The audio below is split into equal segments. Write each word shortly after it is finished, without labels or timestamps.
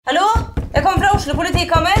Oslo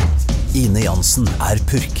politikammer. Ine Jansen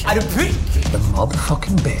purk. Du purk? The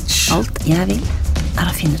motherfucking bitch. Alt jeg vil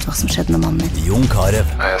å finne ut hva som skjedde med mannen min. Jon KrF.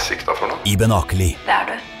 Jeg sikta for noe? Iben Akeli. Det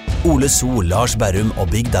du. Ole So, Lars Berrum og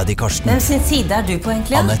Big Daddy Karsten. Hvem sin side du på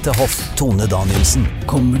egentlig? Annette Hoff, Tone Danielsen.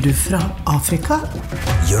 Kommer du fra Afrika?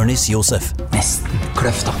 Jørnis Josef. Nesten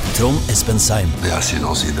kløfta. Trond Espen Seim. Det er synd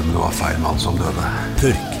å si det, men det var feil mann som døde.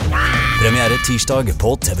 Purk. Premiere tirsdag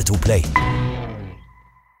på TV2 Play.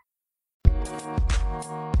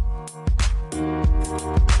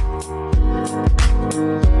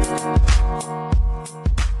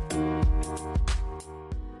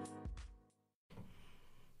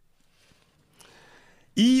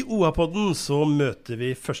 I OA-podden så møter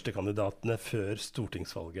vi førstekandidatene før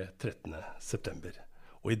stortingsvalget 13. september.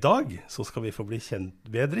 Og i dag så skal vi få bli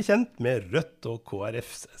bedre kjent med Rødt og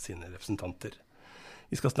KrF sine representanter.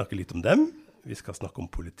 Vi skal snakke litt om dem, vi skal snakke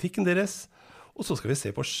om politikken deres, og så skal vi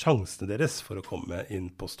se på sjansene deres for å komme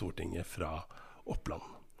inn på Stortinget fra Oppland.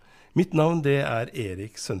 Mitt navn det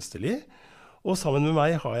Erik Sønsterli, og sammen med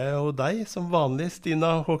meg har jeg jo deg som vanlig,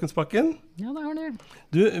 Stina Håkensbakken. Ja, det har du.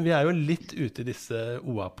 Du, vi jo litt ute i disse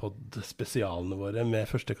OA-pod-spesialene våre med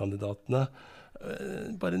førstekandidatene.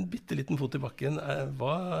 Bare en bitteliten fot i bakken.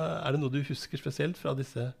 Det noe du husker spesielt fra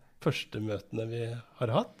disse første møtene vi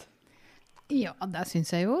har hatt? Ja, det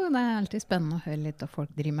synes jeg jo. Det alltid spennende å høre litt av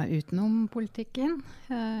folk driver med utenom politikken.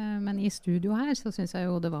 Men i studio her så synes jeg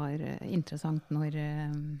jo det var interessant når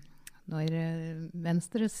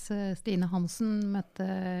Venstres Stine Hansen møtte,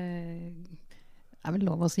 vel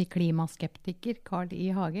lov å si klimaskeptiker, Carl I.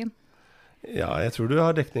 Hagen. Ja, jeg tror du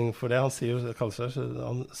har dekning for det. Han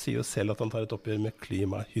sier jo selv at han tar et oppgjør med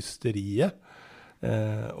klimahysteriet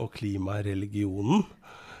og klimareligionen.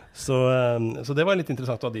 Så det var litt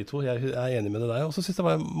interessant av de to. Jeg enig med deg. Og så synes jeg det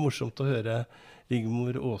var morsomt å høre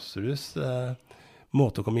Rigmor Aasruds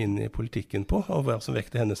måte å komme inn i politikken på, og hva som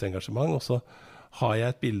vekte hennes engasjement. Og så har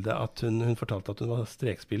jeg et bilde at hun fortalte at hun var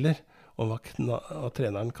strekspiller, og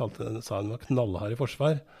treneren sa hun var knallhard i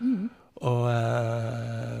forsvar. Og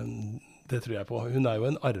det tror jeg på. Hun jo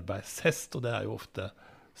en arbeidshest, og det jo ofte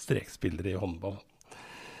strekspillere i håndball.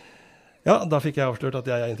 Ja, da fikk jeg avslørt at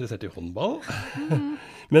jeg interessert i håndball.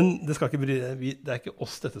 Men det ikke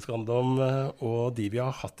oss dette skal handle om, og de vi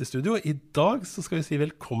har hatt i studio. I dag så skal vi si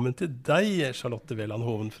velkommen til deg, Charlotte Veland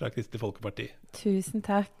Hoven fra Kristelig Folkeparti. Tusen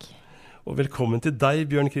takk. Og velkommen til deg,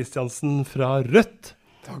 Bjørn Kristiansen fra Rødt.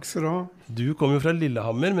 Takk skal du ha. Du kommer jo fra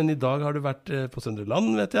Lillehammer, men i dag har du vært på Søndre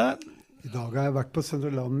Land, vet jeg. I dag har jeg vært på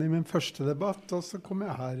Søndre Land i min første debatt, og så kommer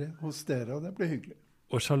jeg her hos dere, og det blir hyggelig.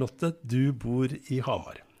 Og Charlotte, du bor i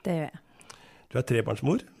Hamar. Det gjør jeg. Du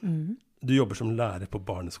trebarnsmor. Du jobber som lærer på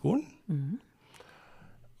barneskolen.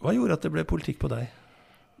 Hva gjorde at det ble politikk på deg?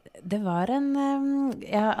 Det var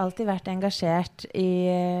jeg har alltid vært engasjert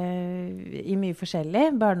i mye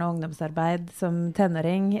forskjellig, barne- og ungdomsarbeid som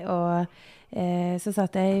tenåring, og så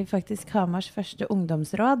satt jeg faktisk Hamars første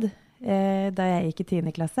ungdomsråd da jeg gikk i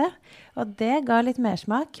 10. klasse, og det ga litt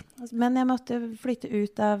mersmak. Men jeg måtte flytte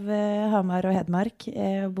ut av Hamar og Hedmark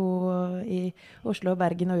og bo i Oslo,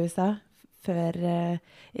 Bergen og USA før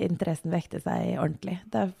interessen vekte seg ordentlig.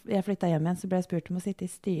 Da jeg flyttet hjem igjen, så ble jeg spurt om å sitte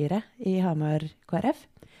i styret i Hamar KrF.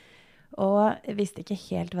 Og jeg visste ikke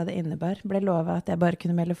helt hva det innebar. Ble lovet at jeg bare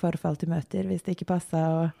kunne melde forfall til møter hvis det ikke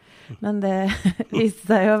passet. Men det viste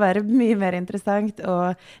seg å være mye mer interessant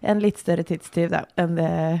og en litt større tidstyv enn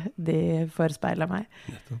det de forespeilet meg.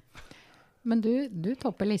 Men du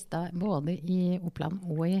topper lista både i Oppland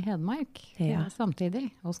og i Hedmark samtidig.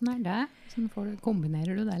 Hvordan det? Hvordan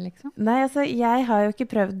kombinerer du det liksom? Nei, altså jeg har jo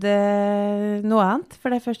ikke prøvd noe annet,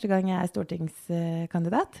 for det første gang jeg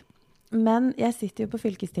stortingskandidat. Men jeg sitter jo på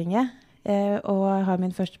fylkestinget og har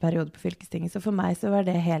min første periode på fylkestinget, så for meg så var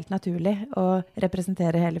det helt naturlig å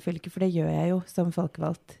representere hele fylket, for det gjør jeg jo som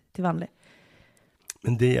folkevalgt til vanlig.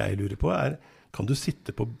 Men det jeg lurer på kan du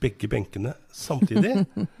sitte på begge benkene samtidig?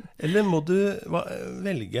 Eller må du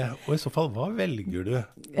velge? Og i så fall, hva velger du?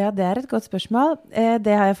 Ja, det et godt spørsmål.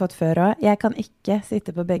 Det har jeg fått før også. Jeg kan ikke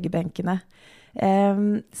sitte på begge benkene.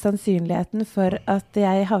 Sannsynligheten for at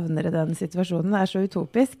jeg havner i den situasjonen så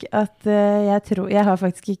utopisk at jeg har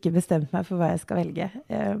faktisk ikke bestemt meg for hva jeg skal velge.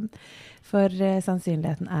 For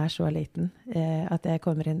sannsynligheten så liten at jeg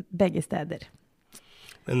kommer inn begge steder.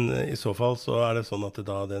 Men i så fall så det sånn at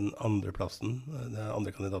da den andre plassen, den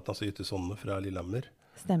andre kandidaten, altså Ytte Sonne fra Lillehammer,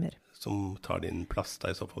 stemmer, som tar din plass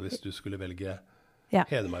da i så fall hvis du skulle velge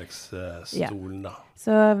Hedmarksstolen da.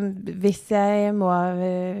 Så hvis jeg må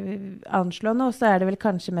anslå noe, så det vel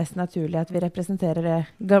kanskje mest naturlig at vi representerer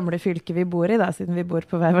det gamle fylket vi bor i da, siden vi bor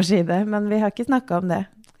på hver vår side. Men vi har ikke snakket om det,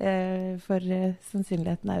 for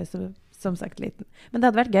sannsynligheten jo så som sagt liten. Men det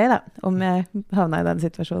hadde vært gøy da, om jeg havnet i den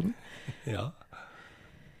situasjonen. Ja.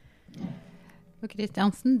 Og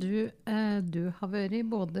Kristiansen, du har vært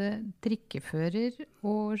både trikkefører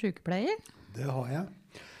og sykepleier. Det har jeg.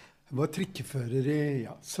 Jeg var trikkefører i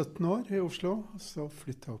 17 år i Oslo, og så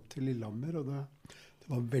flyttet jeg opp til Lillehammer, og det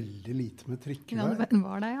var veldig lite med trikkevær. Ja, det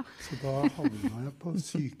var det, ja. Så da havnet jeg på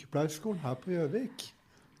sykepleierskolen her på Gjøvik,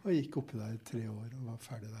 og gikk oppe der i 3 år, og var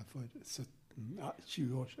ferdig der for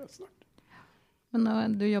 20 år siden snart. Men nå,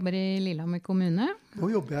 du jobber i Lillehammer kommune?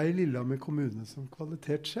 Nå jobber jeg i Lillehammer kommune som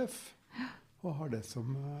kvalitetssjef, og har det som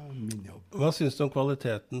min jobb. Hva synes du om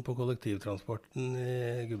kvaliteten på kollektivtransporten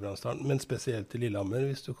i Gudbrandsdalen, men spesielt i Lillehammer,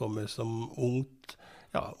 hvis du kommer som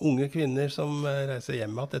unge kvinner som reiser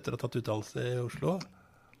hjem etter å ha tatt utdannelse i Oslo?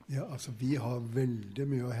 Ja, altså vi har veldig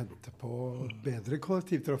mye å hente på bedre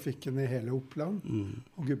kollektivtrafikken i hele Oppland,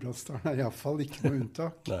 og Gudbrandsdalen i hvert fall ikke noe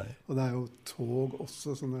unntak. Og det jo tog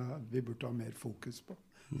også som vi burde ha mer fokus på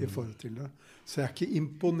i forhold til det. Så jeg ikke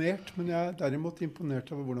imponert, men jeg derimot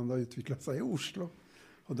imponert over hvordan det har utviklet seg i Oslo.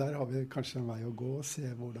 Og der har vi kanskje en vei å gå og se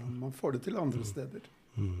hvordan man får det til andre steder.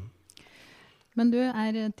 Men du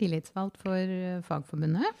tillitsvalgt for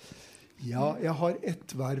Fagforbundet? Ja, jeg har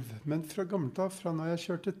ett verv, men fra gammelt av, fra når jeg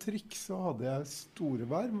kjørte trikk, så hadde jeg store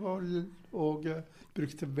verv og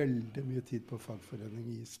brukte veldig mye tid på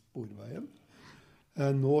fagforening i Sporveien.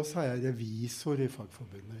 Nå så jeg revisor i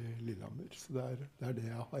Fagforbundet i Lillehammer, så det det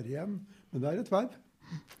jeg har igjen, men det et verv.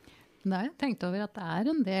 Da har jeg tenkt over at det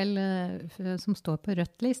en del som står på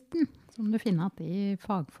Rødt-listen, som du finner at i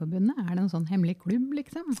Fagforbundet. Det en sånn hemmelig klubb,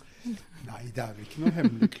 liksom? Nei, det vel ikke noe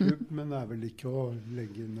hemmelig klubb, men det vel ikke å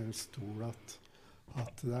legge inn en stol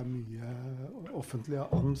at det mye offentlige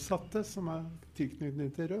ansatte som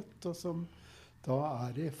tilknyttet til Rødt, og som da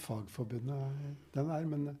i Fagforbundet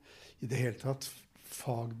men i det hele tatt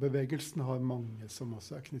fagbevegelsen har mange som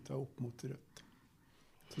også knyttet opp mot Rødt.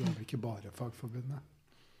 Så det vel ikke bare Fagforbundet.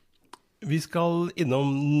 Vi skal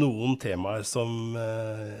innom noen temaer som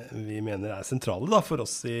vi mener sentrale da, for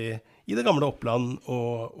oss i det gamle Oppland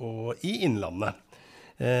og i Innlandet.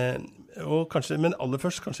 Men aller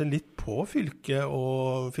først kanskje litt på fylke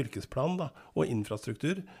og fylkesplan da, og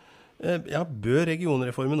infrastruktur. Bør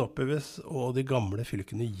regionreformen oppheves og de gamle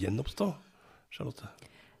fylkene gjenoppstå, Charlotte?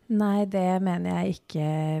 Nei, det mener jeg ikke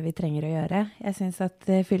vi trenger å gjøre. Jeg synes at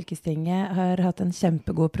fylkestinget har hatt en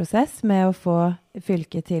kjempegod prosess med å få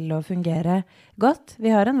fylket til å fungere godt.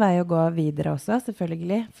 Vi har en vei å gå videre også,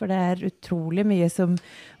 selvfølgelig, for det utrolig mye som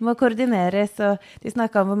må koordineres, og de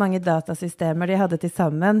snakket om hvor mange datasystemer de hadde til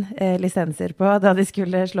sammen lisenser på da de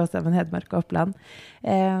skulle slå sammen Hedmark og Oppland,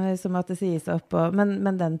 som måtte sies opp.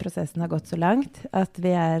 Men den prosessen har gått så langt at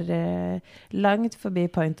vi langt forbi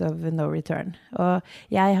point of no return. Og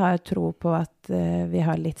jeg har tro på at vi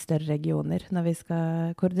har litt større regioner når vi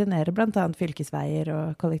skal koordinere blant annet fylkesveier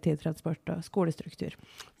og kollektivtransport og skolestruktur.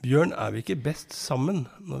 Bjørn, vi ikke best sammen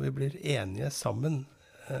når vi blir enige sammen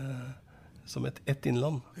som ett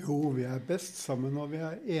innland? Jo, vi best sammen når vi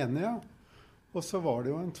enige. Og så var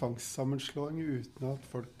det jo en tvangssammenslåing uten at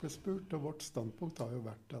folk ble spurt, og vårt standpunkt har jo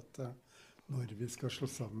vært at når vi skal slå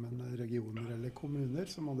sammen regioner eller kommuner,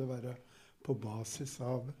 så må det være på basis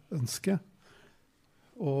av ønske.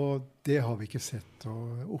 Og det har vi ikke sett,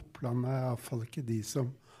 og Oppland i hvert fall ikke de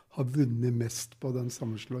som har vunnet mest på den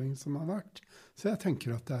sammenslåingen som har vært. Så jeg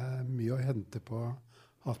tenker at det mye å hente på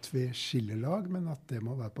at vi skiller lag, men at det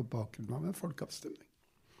må være på bakgrunn av en folkeavstemning.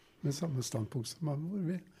 Med samme standpunkt som hvor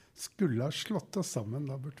vi skulle ha slått oss sammen,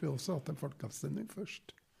 da burde vi også hatt en folkeavstemning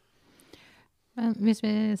først. Men hvis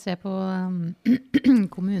vi ser på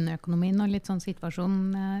kommuneøkonomien og litt sånn situasjon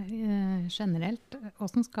generelt,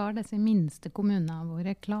 hvordan skal disse minste kommunene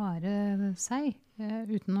våre klare seg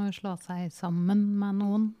uten å slå seg sammen med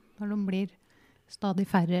noen når de blir stadig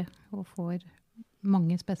færre og får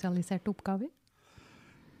mange spesialiserte oppgaver?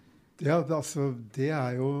 Ja, det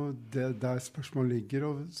jo der spørsmålet ligger,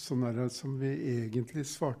 og sånn det som vi egentlig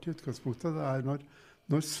svarte i utgangspunktet. Det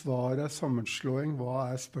når svaret sammenslåing, hva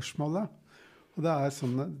spørsmålet? Og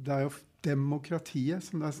det jo demokratiet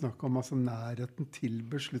som det snakk om, altså nærheten til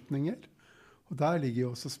beslutninger. Og der ligger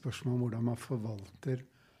jo også spørsmål om hvordan man forvalter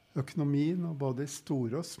økonomien, og både i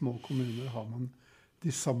store og små kommuner har man de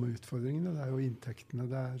samme utfordringene. Det jo inntektene,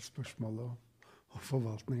 det spørsmål og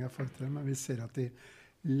forvaltning av faktorer, men vi ser at de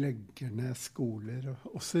legger ned skoler,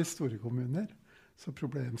 også i store kommuner. Så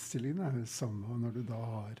problemstillingen jo det samme, og når du da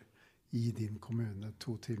har i din kommune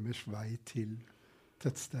 2 timers vei til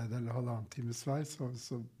tettsted eller 1,5 times vei,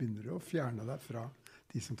 så begynner du å fjerne deg fra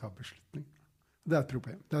de som tar beslutning. Det et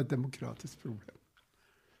problem. Det et demokratisk problem.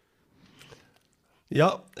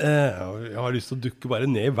 Ja, jeg har lyst til å dukke bare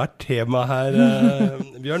ned I hvert tema her,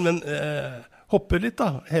 Bjørn, men hopper litt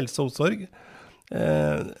da, helse og omsorg.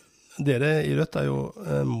 Dere I Rødt jo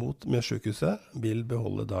mot med sykehuset, vil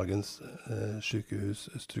beholde dagens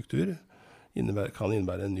sykehusstruktur, kan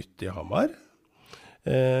innebære nytt I Hamar.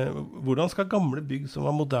 Hvordan skal gamle bygg som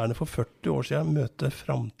var moderne for 40 år siden møte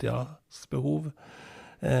fremtidens behov?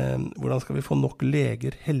 Hvordan skal vi få nok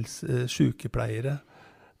leger, sykepleiere,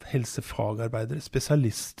 helsefagarbeidere,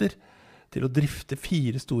 spesialister til å drifte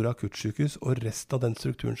 4 store akuttsykehus og resten av den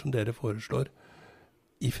strukturen som dere foreslår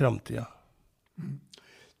I fremtiden?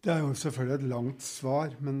 Det jo selvfølgelig et langt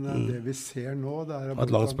svar, men det vi ser nå, det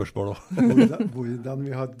et langt spørsmål også. hvordan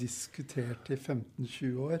vi har diskutert I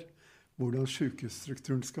 15-20 år, hvordan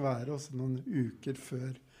sykehusstrukturen skal være, og så noen uker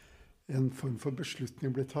før en form for beslutning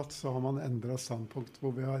blir tatt, så har man endret standpunkt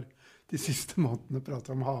hvor vi har de siste månedene pratet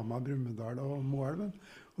om Hamar, Brumunddal og Moelven.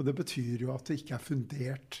 Og det betyr jo at det ikke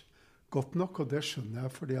fundert godt nok, og det skjønner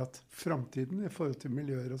jeg fordi at fremtiden I forhold til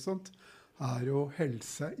miljøer og sånt jo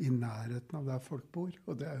helse I nærheten av der folk bor,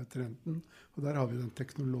 og det jo trenden. Og der har vi den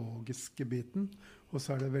teknologiske biten, og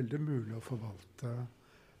så det veldig mulig å forvalte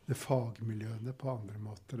det fagmiljøene på andre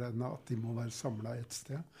måter enn at de må være samlet I et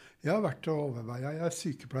sted. Jeg har vært å overveie, jeg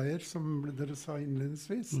sykepleier, som dere sa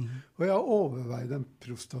innledningsvis, og jeg har overveid en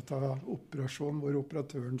prostataoperasjon hvor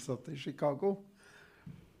operatøren satt I Chicago,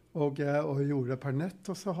 og gjorde det per nett,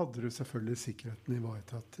 og så hadde du selvfølgelig sikkerheten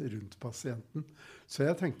ivaretatt rundt pasienten. Så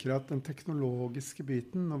jeg tenker at den teknologiske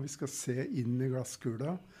biten, når vi skal se inn I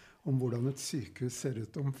glasskula om hvordan et sykehus ser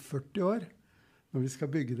ut om 40 år, når vi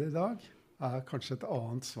skal bygge det I dag, kanskje et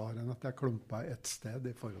annet svar enn at jeg klumpa I et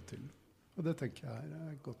sted I forhold til. Og det tenker jeg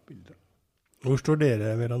et godt bilde. Hvor står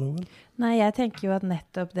dere, Veland, Hoven? Nei, jeg tenker jo at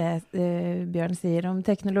nettopp det Bjørn sier om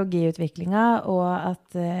teknologiutviklingen, og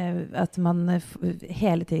at man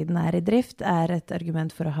hele tiden I drift, et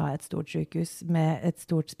argument for å ha et stort sykehus med et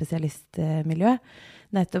stort spesialistmiljø.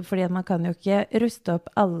 Nettopp fordi at man kan jo ikke ruste opp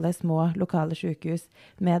alle små lokale sykehus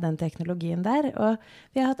med den teknologien der. Og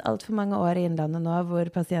vi har hatt alt for mange år I innlandet nå,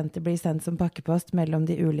 hvor pasienter blir sendt som pakkepost mellom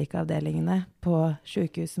de ulike avdelingene på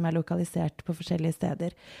sykehus som lokalisert på forskjellige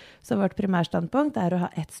steder. Så vårt primærstandpunkt å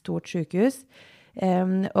ha et stort sykehus.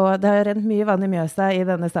 Og det har rent mye vann I Mjøsa I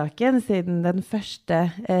denne saken, siden den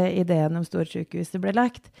første ideen om storsykehuset ble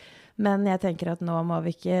lagt. Men jeg tenker at nå må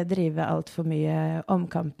vi ikke drive alt for mye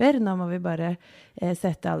omkamper. Nå må vi bare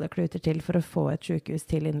sette alle kluter til for å få et sykehus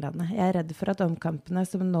til innlandet. Jeg redd for at omkampene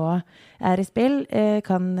som nå I spill,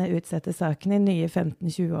 kan utsette saken I nye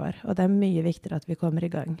 15-20 år. Og det mye viktigere at vi kommer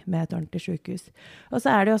I gang med et ordentlig sykehus. Og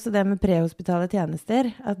så det jo også det med prehospitale tjenester,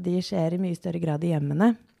 at de skjer I mye større grad I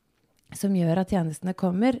hjemmene, som gjør at tjenestene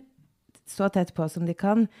kommer så tett på som de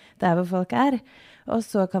kan, der hvor folk og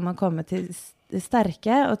så kan man komme til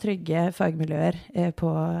sterke og trygge fagmiljøer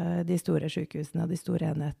på de store sykehusene og de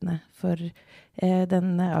store enhetene for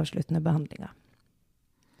den avsluttende behandlingen.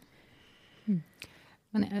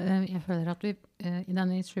 Men jeg føler at vi I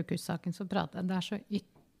denne sykehussaken så prater det så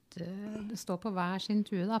det står på hver sin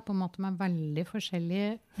tue da, på en måte med veldig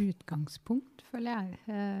forskjellige utgangspunkt, føler jeg.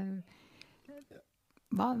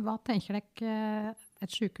 Hva tenker dere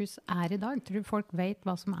et sykehus I dag? Tror du folk vet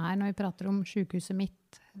hva som når vi prater om sykehuset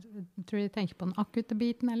mitt? Tror du de tenker på den akutte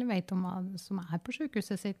biten, eller vet om hva som på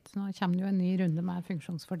sykehuset sitt? Nå kommer det jo en ny runde med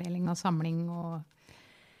funksjonsfordeling og samling.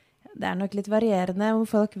 Det nok litt varierende om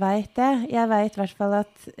folk vet det. Jeg vet I hvert fall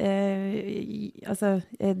at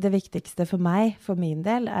det viktigste for meg, for min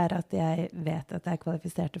del, at jeg vet at det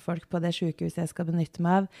kvalifiserte folk på det sykehuset jeg skal benytte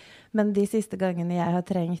meg av. Men de siste gangene jeg har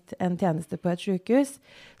trengt en tjeneste på et sykehus,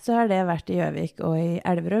 så har det vært I Gjøvik og I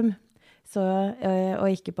Elverum, og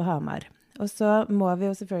ikke på Hamar. Og så må vi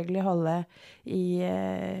jo selvfølgelig holde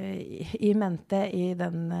I mente I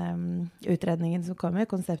den utredningen som kommer,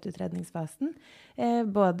 konseptutredningsfasen,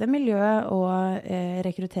 både miljø og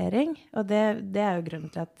rekruttering. Og det jo grunnen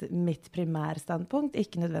til at mitt primærstandpunkt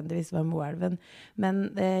ikke nødvendigvis var Moelven. Men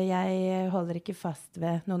jeg holder ikke fast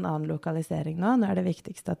ved noen annen lokalisering nå. Nå det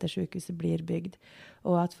viktigste at det sykehuset blir bygd,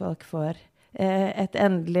 og at folk får et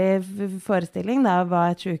endelig forestilling av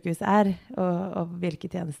hva et sykehus og hvilke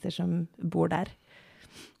tjenester som bor der.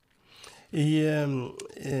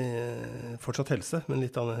 Fortsatt helse, men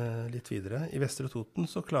litt videre. I Vestre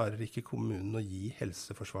Toten så klarer ikke kommunen å gi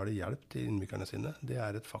helseforsvarlig hjelp til innbyggerne sine. Det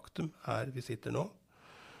et faktum her vi sitter nå.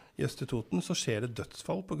 I Østre Toten så skjer det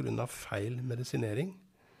dødsfall på grunn av feil medisinering.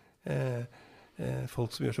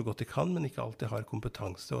 Folk som gjør så godt de kan, men ikke alltid har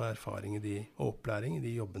kompetanse og erfaring og opplæring I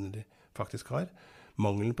de jobbene de faktisk har.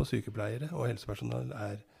 Mangelen på sykepleiere og helsepersonell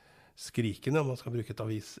skrikende, om man skal bruke et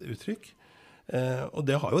avisuttrykk. Og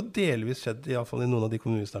det har jo delvis skjedd, I alle fall I noen av de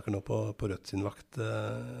kommunene vi snakker nå på Rødt sin vakt,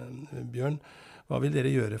 Bjørn. Hva vil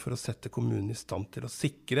dere gjøre for å sette kommunen I stand til å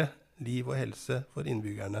sikre liv og helse for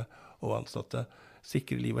innbyggerne og ansatte?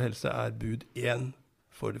 Sikre liv og helse bud 1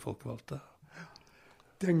 for de folkevalgte.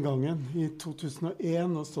 Den gangen, I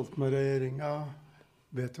 2001, når Stoltenberg-regjeringen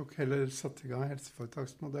vedtok eller satte I gang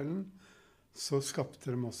helseforetaksmodellen, så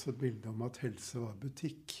skapte de også et bilde om at helse var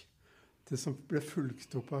butikk. Det som ble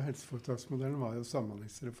fulgt opp av helseforetaksmodellen var jo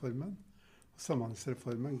samhandlingsreformen. Og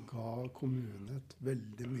samhandlingsreformen ga kommunene et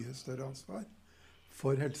veldig mye større ansvar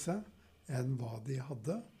for helse enn hva de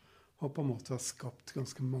hadde, og på en måte har skapt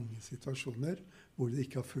ganske mange situasjoner hvor det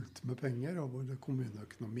ikke har fulgt med penger, og hvor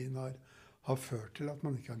kommuneøkonomien har ført til at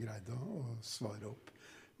man ikke har greid å svare opp.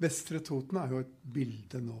 Vestre Toten jo et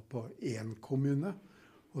bilde nå på en kommune,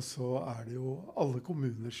 og så det jo alle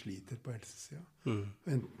kommuner sliter på helsesiden.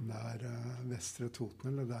 Enten det Vestre Toten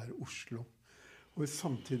eller det Oslo. Og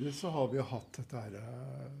samtidig så har vi jo hatt dette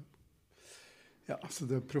altså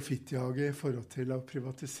det profittjaget I forhold til å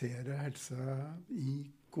privatisere helse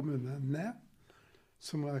I kommunene,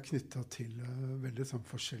 som knyttet til veldig sånn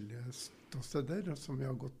forskjellige ståsteder, og som vi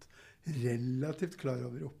har gått relativt klar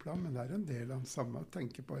over I Oppland, men det en del av den samme,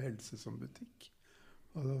 tenker på helse som butikk.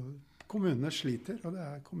 Og kommunene sliter, og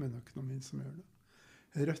det kommuneøkonomien som gjør det.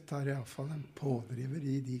 Rødt I hvert fall en pådriver I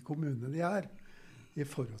de kommunene de I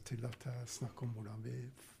forhold til at det snakk om hvordan vi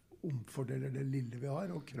omfordeler det lille vi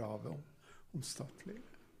har, og kravet om statlig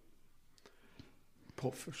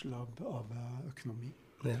påførsel av økonomi.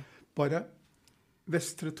 Ja. Bare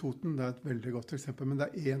Vestre Toten, det et veldig godt eksempel, men det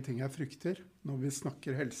en ting jeg frykter når vi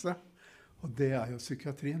snakker helse, og det jo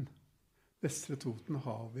psykiatrien. Vestre Toten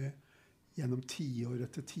har vi gjennom 10 år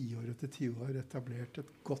etter 10 år etter 10 år etablert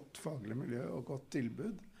et godt faglig miljø og godt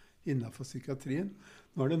tilbud innenfor psykiatrien.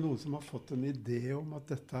 Nå det noen som har fått en idé om at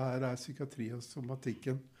dette psykiatri og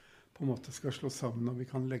somatikken på en måte skal slå sammen, og vi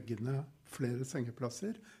kan legge ned flere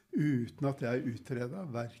sengeplasser, uten at det utredet,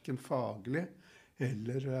 hverken faglig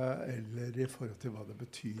eller I forhold til hva det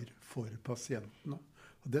betyr for pasientene.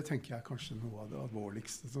 Og det tenker jeg kanskje noe av det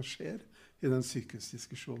alvorligste som skjer I den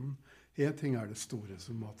sykehusdiskusjonen. En ting det store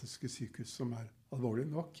somatiske sykehus som alvorlig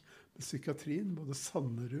nok, men psykiatrien, både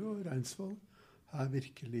Sanderud og Reinsvoll,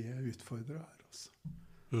 virkelig utfordret her også.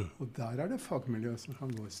 Og der det fagmiljøet som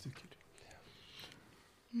kan gå I stykker.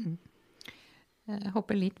 Jeg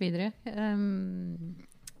hopper litt videre.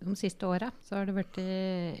 De siste årene så har det vært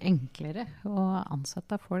enklere å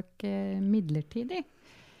ansette folk midlertidig.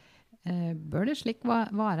 Bør det slik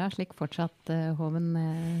være slik fortsatt, Hoven?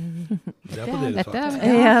 Det på deres vakt.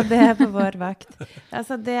 Ja, det på vår vakt.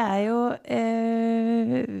 Altså, det jo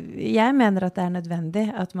jeg mener at det nødvendig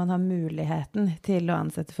at man har muligheten til å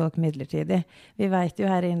ansette folk midlertidig. Vi vet jo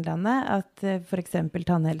her I Innlandet at for eksempel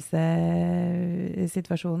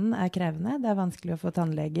tannhelsesituasjonen krevende. Det vanskelig å få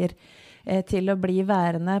tannleger til å bli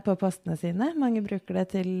værende på postene sine. Mange bruker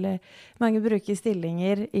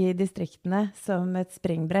stillinger I distriktene som et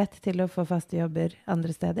springbrett til å få faste jobber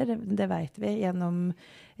andre steder. Det vet vi gjennom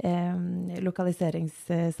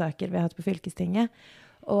lokaliseringssaker vi har hatt på fylkestinget.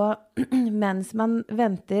 Og mens man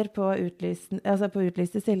venter på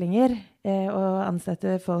utlyste stillinger og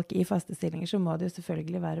ansette folk I faste stillinger, så må det jo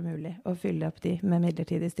selvfølgelig være mulig å fylle opp de med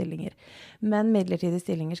midlertidige stillinger. Men midlertidige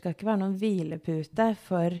stillinger skal ikke være noen hvilepute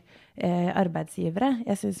for arbeidsgivere.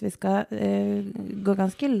 Jeg synes vi skal gå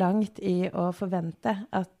ganske langt I å forvente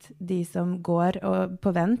at de som går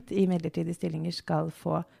på vent I midlertidige stillinger skal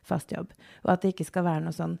få fast jobb. Og at det ikke skal være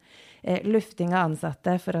noe sånn lufting av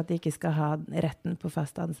ansatte for at de ikke skal ha retten på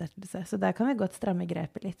fast ansettelse. Så der kan vi godt stramme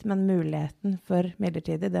grepet litt, men muligheten for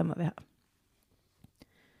midlertidig, det må vi ha.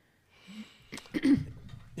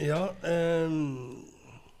 Ja,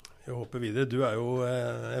 jeg håper videre. Du jo,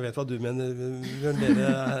 jeg vet hva du mener, Bjørn,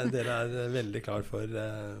 dere veldig klar for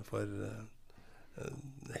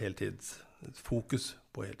fokus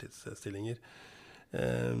på heltidsstillinger.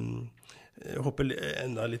 Jeg hopper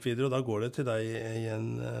enda litt videre, og da går det til deg igjen,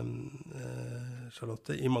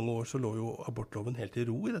 Charlotte. I mange år så lå jo abortloven helt I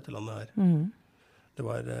ro I dette landet her. Det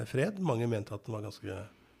var fred. Mange mente at den var ganske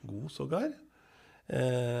god sågar.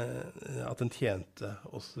 At den tjente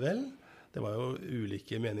oss vel. Det var jo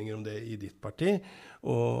ulike meninger om det I ditt parti,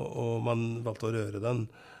 og man valgte å røre den.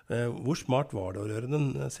 Hvor smart var det å røre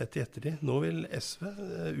den sett I ettertid? Nå vil SV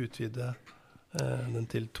utvide den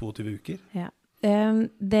til 22 uker. Ja.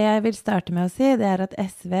 Det jeg vil starte med å si, det at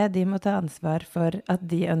SV, de må ta ansvar for at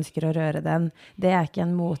de ønsker å røre den. Det ikke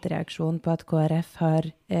en motreaksjon på at KrF har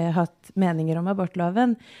hatt meninger om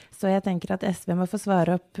abortloven. Så jeg tenker at SV må få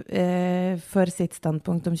svare opp for sitt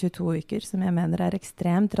standpunkt om 22 uker, som jeg mener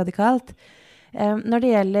ekstremt radikalt. Når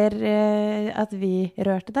det gjelder at vi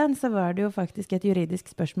rørte den, så var det jo faktisk et juridisk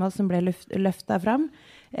spørsmål som ble løftet fram,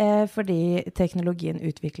 fordi teknologien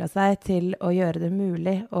utviklet seg til å gjøre det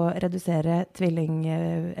mulig å redusere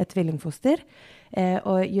et tvillingfoster,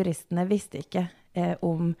 og juristene visste ikke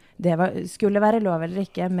om det skulle være lov eller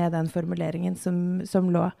ikke med den formuleringen som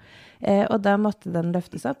lå. Og da måtte den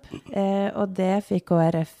løftes opp, og det fikk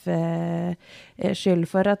KrF skyld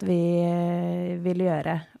for at vi ville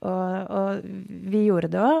gjøre. Og vi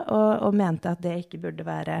gjorde det også, og mente at det ikke burde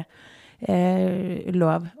være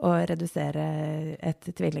lov å redusere et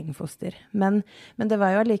tvillingfoster. Men det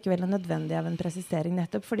var jo allikevel nødvendig av en presisering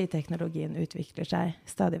nettopp fordi teknologien utvikler seg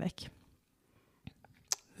stadig vekk.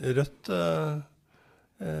 Rødt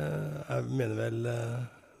mener vel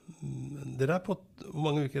dere på, hvor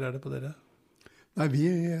mange uker det på dere? Nei, vi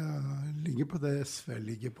ligger på det SV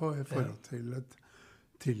ligger på i forhold til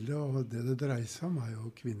det, og det dreier seg om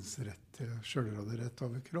jo kvinns rett til selvråderett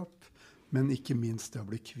over kropp, men ikke minst det å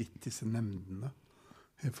bli kvitt disse nemndene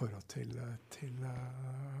i forhold til at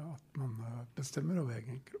man bestemmer over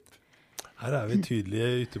egen kropp. Her vi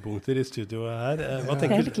tydelige ytterpunkter i studioet her. Hva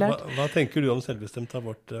tenker du om selvbestemt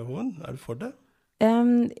abort, Hoven? Du for det?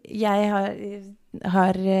 Jeg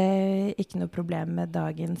har ikke noe problem med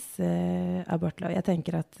dagens abortlov. Jeg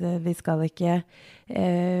tenker at vi skal ikke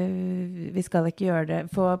gjøre det,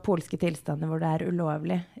 få polske tilstander hvor det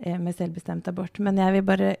ulovlig med selvbestemt abort. Men jeg vil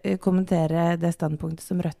bare kommentere det standpunktet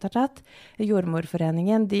som Rødt har tatt.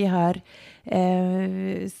 Jordmorforeningen, de har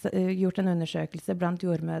gjort en undersøkelse blant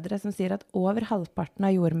jordmødre som sier at over halvparten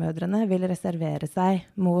av jordmødrene vil reservere seg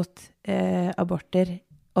mot aborter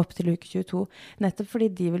opp til uke 22, nettopp fordi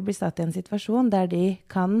de vil bli satt i en situasjon der de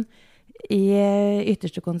kan i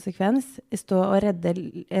ytterste konsekvens stå og redde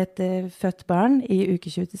et født barn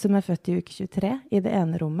som født i uke 23 i det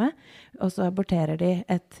ene rommet, og så aborterer de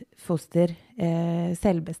et foster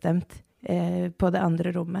selvbestemt på det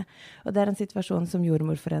andre rommet. Og det en situasjon som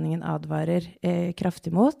Jordmorforeningen advarer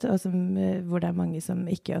kraftig mot, og hvor det mange som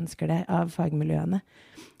ikke ønsker det av fagmiljøene.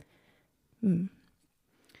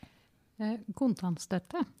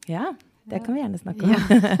 Kontantstøtte. Ja, det kan vi gjerne snakke om. Ja.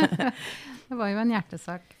 Det var jo en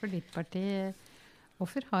hjertesak for ditt parti.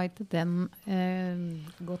 Hvorfor har ikke den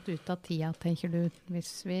gått ut av tida, tenker du,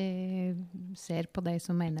 hvis vi ser på deg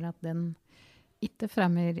som mener at den ikke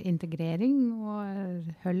fremmer integrering og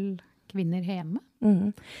holder kvinner hjemme?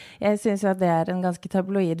 Jeg synes jo at det en ganske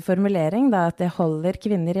tabloid formulering, da, at det holder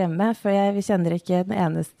kvinner hjemme, for jeg kjenner ikke den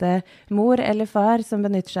eneste mor eller far som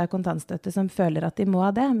benytter seg av kontantstøtte som føler at de må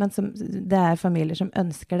det, men det familier som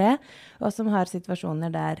ønsker det, og som har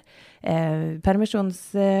situasjoner der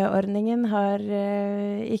permisjonsordningen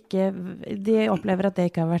de opplever at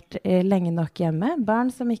det ikke har vært lenge nok hjemme,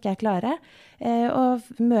 barn som ikke klare, og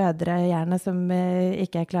mødre gjerne som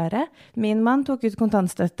ikke klare. Min mann tok ut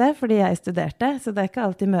kontantstøtte fordi jeg studerte, så det ikke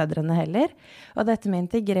alltid mødrene heller. Og dette med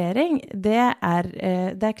integrering,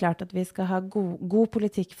 det klart at vi skal ha god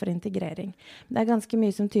politikk for integrering. Det ganske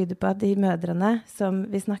mye som tyder på at de mødrene som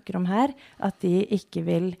vi snakker om her, at de ikke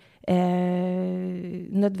vil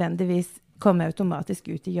nødvendigvis komme automatisk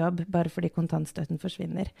ut i jobb bare fordi kontantstøtten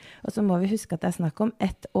forsvinner. Og så må vi huske at det snakk om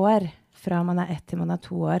 1 år fra man 1 til man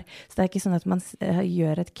 2 år. Så det ikke sånn at man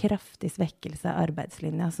gjør et kraftig svekkelse av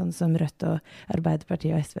arbeidslinja, sånn som Rødt og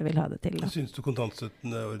Arbeiderpartiet og SV vil ha det til. Da. Synes du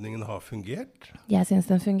kontantstøtteordningen har fungert? Jeg synes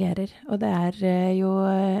den fungerer. Og det jo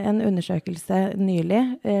en undersøkelse nylig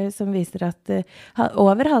som viser at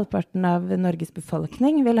over halvparten av Norges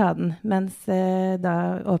befolkning vil ha den, mens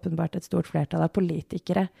da åpenbart et stort flertall av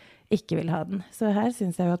politikere ikke vil ha den. Så her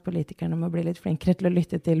synes jeg jo at politikerne må bli litt flinkere til å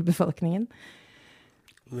lytte til befolkningen.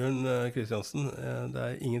 Bjørn Kristiansen,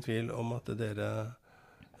 det ingen tvil om at dere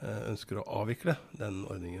ønsker å avvikle den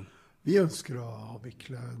ordningen. Vi ønsker å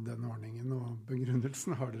avvikle den ordningen, og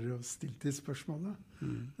begrunnelsen har dere jo stilt i spørsmålet.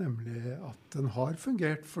 Nemlig at den har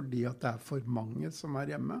fungert fordi at det for mange som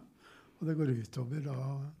hjemme, og det går utover da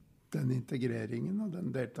den integreringen og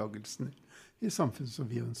den deltagelsen i samfunnet som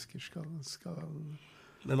vi ønsker skal.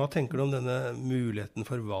 Men hva tenker du om denne muligheten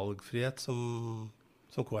for valgfrihet som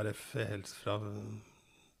KrF helst fra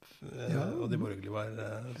og de borgerlige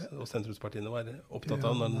og sentrumspartiene var opptatt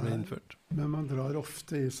av når den ble innført? Men man drar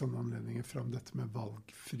ofte i sånne anledninger fram dette med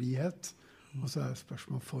valgfrihet, og så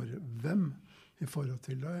spørsmål for hvem i forhold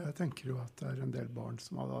til det. Jeg tenker jo at det en del barn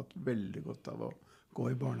som hadde hatt veldig godt av å gå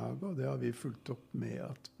i barnehage, og det har vi fulgt opp med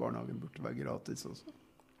at barnehagen burde være gratis også.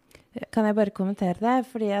 Kan jeg bare kommentere det?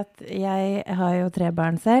 Fordi at jeg har jo 3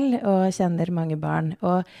 barn selv, og kjenner mange barn.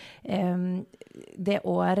 Og det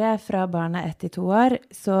året fra barna 1 til 2 år,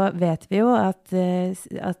 så vet vi jo at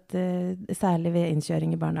særlig ved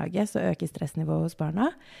innkjøring i barnehage, så øker stressnivået hos barna.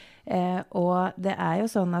 Og det jo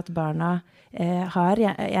sånn at barna har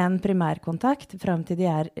en primærkontakt frem til de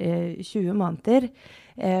 20 måneder,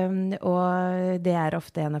 og det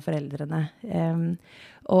ofte en av foreldrene.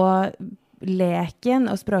 Og leken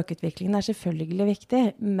og språkutviklingen selvfølgelig viktig,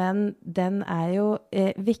 men den jo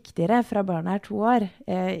viktigere fra barna 2 år.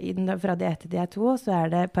 Fra de 1 til de 2, så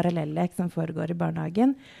det parallellek som foregår i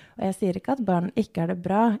barnehagen. Og jeg sier ikke at barn ikke det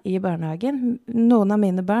bra i barnehagen. Noen av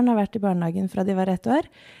mine barn har vært i barnehagen fra de var 1 år,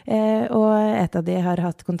 og et av de har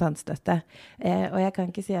hatt kontantstøtte. Og jeg kan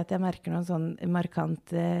ikke si at jeg merker noen sånn markant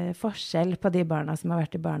forskjell på de barna som har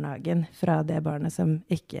vært i barnehagen fra det barnet som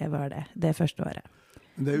ikke var det første året.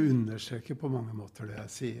 Det understreker på mange måter det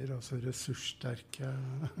jeg sier, altså ressurssterke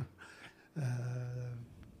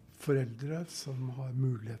foreldre som har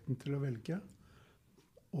muligheten til å velge,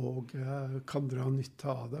 og kan dra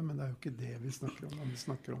nytte av det, men det jo ikke det vi snakker om. Vi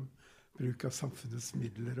snakker om bruk av samfunnets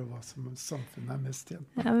midler og hva som samfunnet mest tjent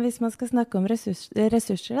med. Ja, men hvis man skal snakke om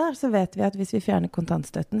ressurser da, så vet vi at hvis vi fjerner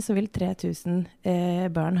kontantstøtten, så vil 3000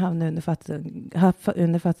 barn havne under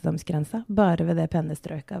fattigdomsgrensa, bare ved det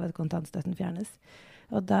pennestrøket av at kontantstøtten fjernes.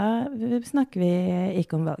 Og da snakker vi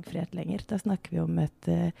ikke om valgfrihet lenger. Da snakker vi om et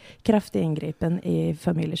kraftig inngripen i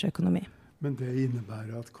familiers økonomi. Men det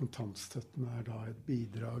innebærer at kontantstøtten da et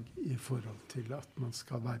bidrag i forhold til at man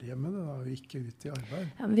skal være hjemme, da, og ikke ut i arbeid.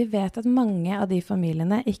 Ja, vi vet at mange av de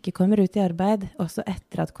familiene ikke kommer ut i arbeid, også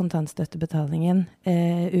etter at kontantstøttebetalingen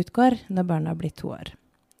utgår, når barna har blitt 2 år.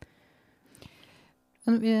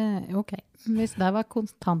 Ok, hvis det var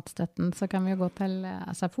kontantstøtten, så kan vi gå til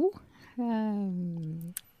SFO.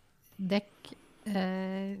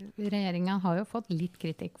 Regjeringen har jo fått litt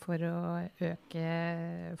kritikk for å øke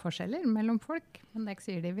forskjeller mellom folk, men dere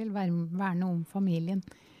sier de vil verne om familien.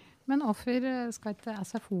 Men hvorfor skal ikke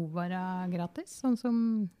SFO være gratis, sånn som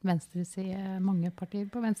mange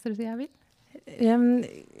partier på venstresiden vil?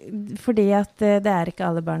 Fordi at det ikke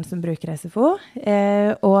alle barn som bruker SFO,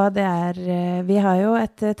 og vi har jo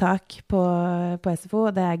et tak på SFO,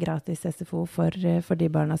 og det gratis SFO for de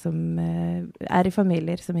barna som i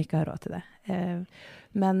familier som ikke har råd til det.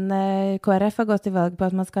 Men KrF har gått til valg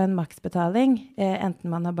på at man skal ha en maksbetaling,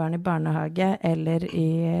 enten man har barn i barnehage eller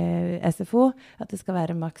i SFO, at det skal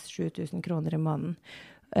være maks 7 000 kroner i måneden.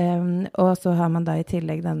 Og så har man da i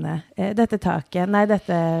tillegg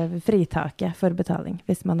dette fritaket for betaling,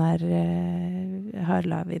 hvis man har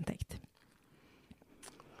lav inntekt.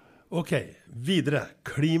 Ok, videre.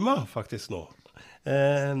 Klima faktisk nå.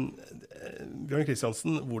 Bjørn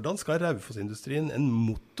Kristiansen, hvordan skal Raufoss-industrien, en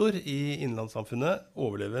motor i innlandssamfunnet,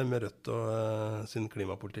 overleve med Rødt og sin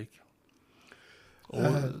klimapolitikk?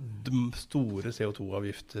 Og store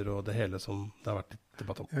CO2-avgifter og det hele som det har vært litt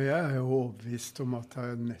debatt om. Jeg jo overbevist om at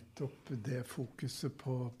det nettopp det fokuset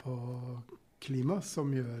på klima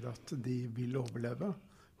som gjør at de vil overleve,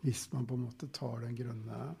 hvis man på en måte tar den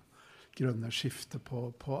grønne skiftet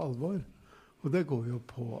på alvor. Og det går jo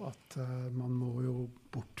på at man må jo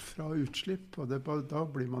bort fra utslipp, og da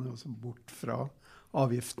blir man jo også bort fra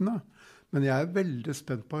avgiftene. Men jeg veldig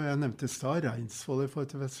spent på, jeg nevnte i stad Reinsvoll i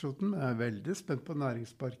forhold til Vesterålen, men jeg veldig spent på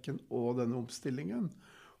næringsparken og denne omstillingen.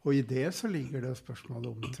 Og i det så ligger det spørsmålet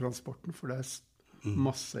om transporten, for det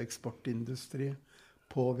masse eksportindustri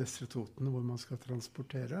på Vestre Toten hvor man skal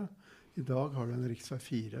transportere. I dag har du en riksvei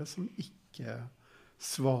 4 som ikke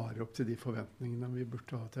svarer opp til de forventningene vi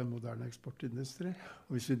burde ha til en moderne eksportindustri.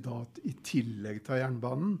 Og hvis vi da i tillegg tar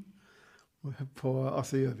jernbanen, på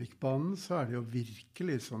Gjøvikbanen, så det jo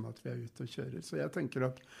virkelig sånn at vi ute og kjører. Så jeg tenker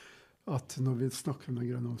at når vi snakker om den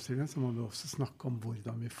grønne omstillingen, så må vi også snakke om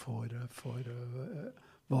hvordan vi får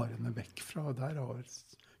varene vekk fra. Og der har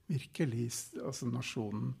virkelig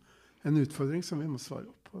nasjonen en utfordring som vi må svare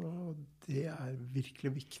opp. Og det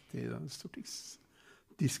virkelig viktig i den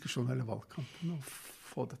stortingsdiskusjonen eller valgkampen å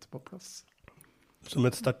få dette på plass. Som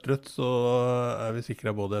et sterkt Rødt så vi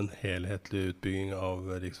sikret både en helhetlig utbygging av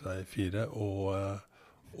riksvei 4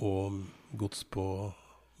 og gods på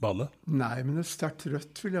bane. Nei, men et sterkt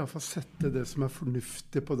Rødt vil i hvert fall sette det som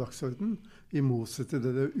fornuftig på dagsordenen, i motsetning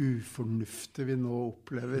til det ufornuftige vi nå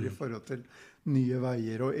opplever i forhold til nye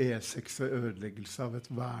veier og E6 og ødeleggelse av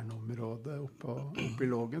et verneområde oppe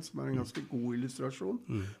i Lågen, som en ganske god illustrasjon.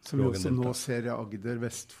 Som vi også nå ser i Agder,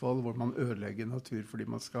 Vestfold, hvor man ødelegger natur fordi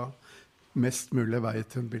man skal mest mulig vei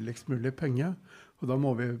til en billigst mulig penge. Og da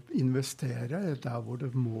må vi investere der hvor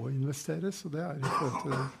det må investeres, og det i forhold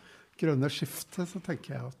til den grønne skiftet, så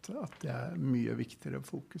tenker jeg at det mye viktigere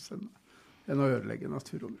fokus enn å ødelegge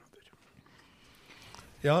naturområder.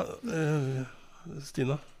 Ja,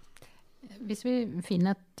 Stina? Hvis vi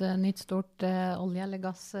finner et nytt stort olje- eller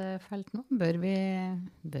gassfelt nå, bør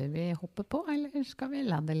vi hoppe på, eller skal vi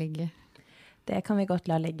la det ligge? Det kan vi godt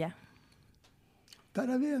la ligge. Der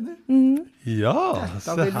vi enige. Ja,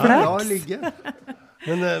 da vil vi la ligge.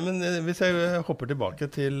 Men hvis jeg hopper tilbake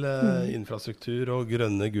til infrastruktur og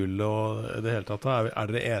grønne gull og det hele tatt, er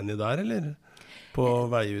dere enige der, eller? På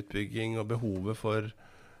veiutbygging og behovet for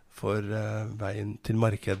veien til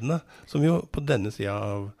markedene, som jo på denne siden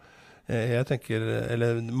av jeg tenker,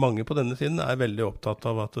 eller mange på denne siden veldig opptatt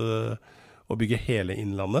av å bygge hele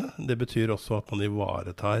innlandet. Det betyr også at man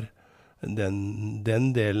ivaretar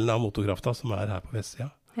den delen av motorkrafta som her på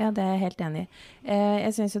vestsiden. Ja, det jeg helt enig i.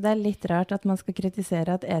 Jeg synes jo det litt rart at man skal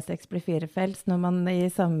kritisere at E6 blir firefelts når man i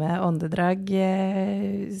samme åndedrag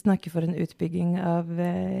snakker for en utbygging av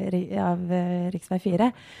riksvei 4.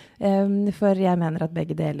 For jeg mener at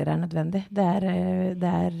begge deler nødvendig.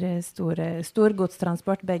 Det stor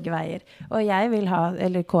godstransport begge veier. Og jeg vil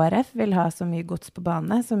eller KrF vil ha så mye gods på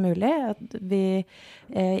bane som mulig. At vi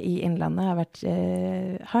i Innlandet har vært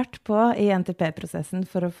hardt på i NTP-prosessen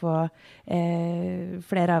for å få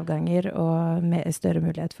flere avganger og større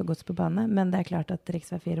mulighet for gods på bane, men det klart at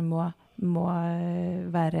riksvei 4 må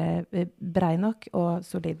være brei nok og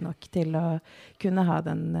solid nok til å kunne ha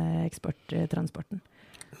den eksporttransporten.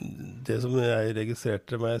 Det som jeg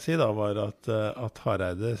registrerte, må jeg si da, var at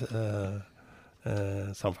Hareide,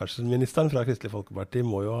 samferdselsministeren fra Kristelig Folkeparti,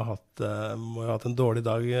 må jo ha hatt en dårlig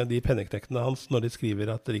dag, de penneknektene hans, når de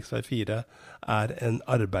skriver at riksvei 4 en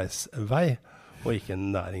arbeidsvei, og ikke en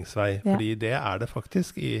næringsvei. Ja. Fordi det det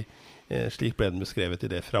faktisk, slik ble den beskrevet i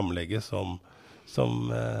det framlegget som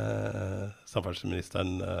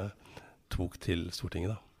samferdselsministeren tok til Stortinget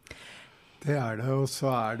da. Det det, og så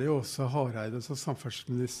det jo også Hareide som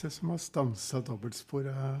samferdselsminister som har stanset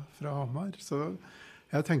dobbeltsporet fra Hamar. Så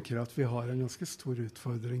jeg tenker at vi har en ganske stor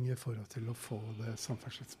utfordring i forhold til å få det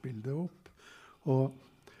samferdselsbildet opp. Og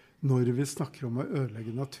når vi snakker om å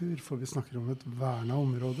ødelegge natur, for vi snakker om et vernet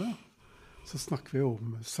område, så snakker vi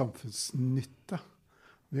om samfunnsnytte.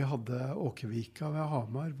 Vi hadde Åkervika ved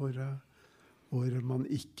Hamar, hvor man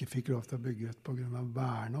ikke fikk lov til å bygge ut på grunn av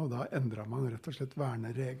vernet, og da endret man rett og slett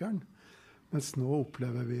verneregelen. Mens nå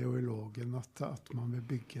opplever vi jo i Lågen at man vil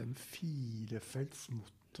bygge en 4-felts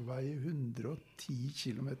motorvei i 110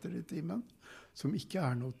 kilometer i timen, som ikke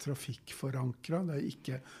noe trafikkforankret, det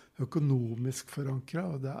ikke økonomisk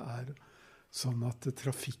forankret, og det sånn at det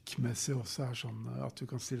trafikkmessig også sånn at du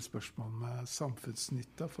kan stille spørsmål med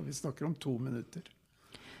samfunnsnytte, for vi snakker om 2 minutter.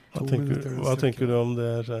 Hva tenker du om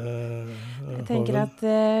det? Jeg tenker at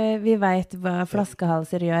vi vet hva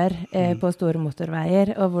flaskehalser gjør på store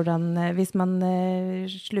motorveier, og hvordan hvis man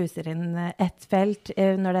sluser inn ett felt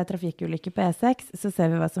når det trafikkulykker på E6, så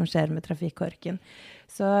ser vi hva som skjer med trafikkorken.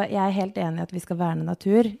 Så jeg helt enig i at vi skal verne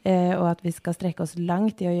natur, og at vi skal strekke oss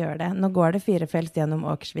langt i å gjøre det. Nå går det 4-felts gjennom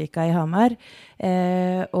Åkersvika i Hamar,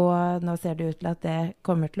 og nå ser det ut til at det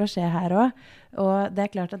kommer til å skje her også. Og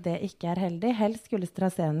det klart at det ikke heldig. Helst skulle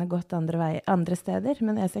traseene gått andre steder,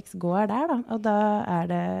 men E6 går der da, og da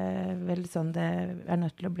det vel sånn det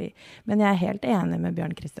nødt til å bli. Men jeg helt enig med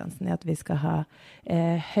Bjørn Kristiansen i at vi skal ha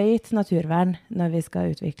høyt naturvern når vi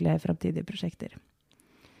skal utvikle fremtidige prosjekter.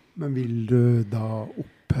 Men vil du da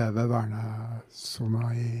oppheve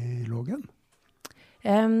vernesona i Lågen?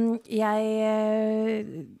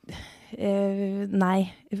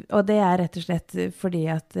 Nei, og det rett og slett fordi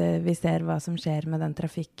at vi ser hva som skjer med den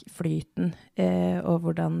trafikkflyten, og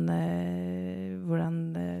hvordan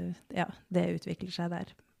det utvikler seg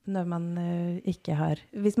der. Når man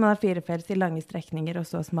hvis man har 4-felts i lange strekninger og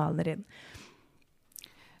så smaler inn.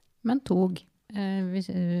 Men tog, hvis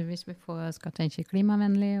vi skal tenke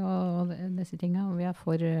klimavennlig og disse tingene, og vi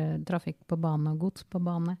for trafikk på bane og gods på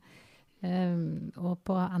bane, og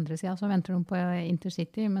på andre siden så venter de på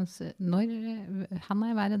Intercity, mens han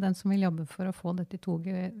være den som vil jobbe for å få dette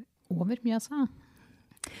toget over Mjøsa?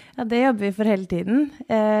 Ja, det jobber vi for hele tiden.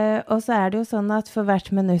 Og så det jo sånn at for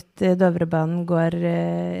hvert minutt Dovrebanen går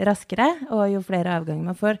raskere, og jo flere avganger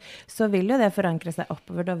man får, så vil jo det forankre seg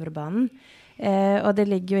oppover Dovrebanen. Og det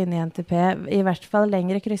ligger jo inne i NTP, i hvert fall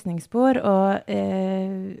lengre kryssningsspor og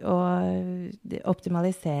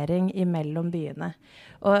optimalisering imellom byene.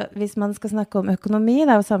 Og hvis man skal snakke om økonomi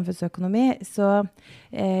da, og samfunnsøkonomi, så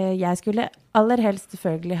jeg skulle aller helst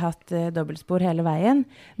selvfølgelig hatt dobbeltspor hele veien,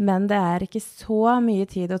 men det ikke så mye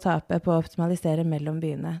tid å tape på å optimalisere mellom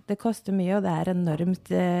byene. Det koster mye, og det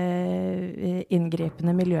enormt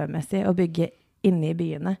inngripende miljømessig å bygge inne i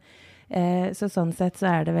byene. Så sånn sett så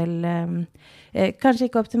det vel kanskje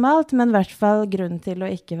ikke optimalt, men I hvert fall grunn til å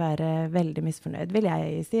ikke være veldig misfornøyd, vil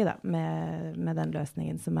jeg si da, med den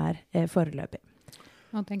løsningen som foreløpig.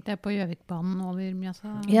 Nå tenkte jeg på Gjøvikbanen over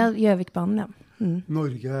Mjøsa. Ja, Gjøvikbanen, ja.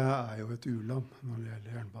 Norge jo et u-land når det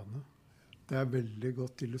gjelder jernbane. Det veldig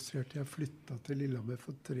godt illustrert. Jeg flyttet til Lillehammer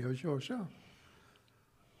for 23 år siden.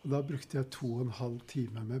 Og da brukte jeg 2,5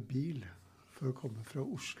 timer med bil for å komme fra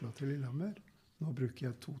Oslo til Lillehammer. Nå bruker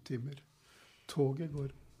jeg 2 timer. Toget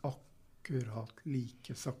går akkurat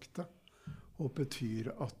like sakte, og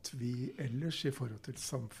betyr at vi ellers I forhold til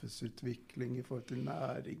samfunnsutvikling, I forhold til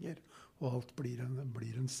næringer, og alt blir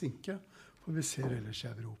en sinke. For vi ser ellers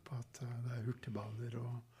I Europa at det hurtigbaner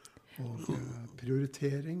og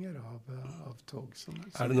prioriteringer av tog.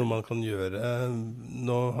 Det noe man kan gjøre?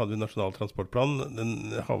 Nå hadde vi nasjonal transportplan.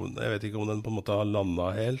 Jeg vet ikke om den på en måte har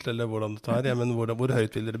landet helt, eller hvordan det men hvor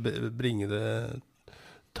høyt vil dere bringe det,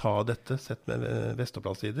 ta dette, sett med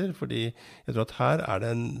Vestopplandssider? Fordi jeg tror at her det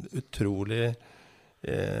en utrolig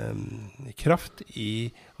kraft I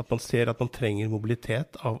at man ser at man trenger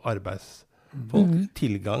mobilitet av arbeidsfolk,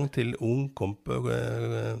 tilgang til ung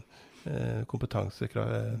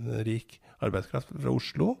kompetanserik arbeidskraft fra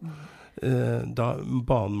Oslo. Da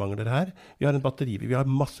banen mangler her. Vi har en batteri, vi har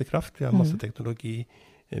masse kraft, vi har masse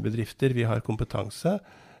teknologibedrifter, vi har kompetanse.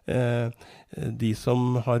 De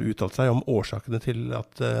som har uttalt seg om årsakene til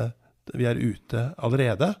at vi ute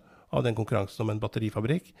allerede av den konkurransen om en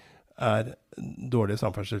batterifabrikk, dårlige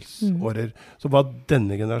samferdselsårer. Så hva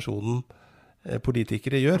denne generasjonen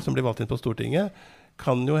politikere gjør, som blir valgt inn på Stortinget,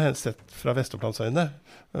 kan jo sett fra Vestopplandsøyne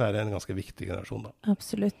være en ganske viktig generasjon da.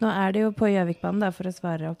 Absolutt. Nå det jo på Gjøvikbanen da, for å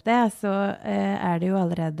svare opp det, så det jo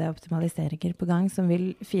allerede optimaliseringer på gang som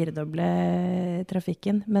vil firedoble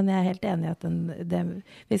trafikken. Men jeg helt enig I at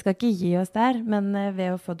vi skal ikke gi oss der, men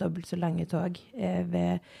ved å få dobbelt så lange tog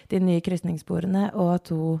ved de nye kryssningssporene og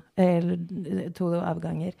to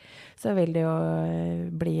avganger, så vil det jo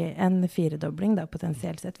bli en firedobling da,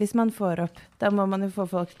 potensielt sett. Hvis man får opp, da må man jo få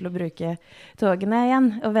folk til å bruke togene igjen,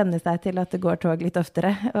 og venne seg til at det går tog litt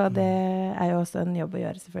oftere, og det jo også en jobb å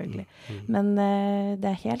gjøre selvfølgelig. Men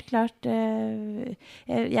det helt klart,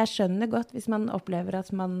 jeg skjønner godt hvis man opplever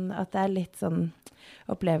at det litt sånn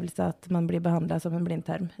opplevelse at man blir behandlet som en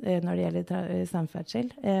blindtarm når det gjelder samferdsel,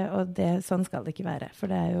 og sånn skal det ikke være, for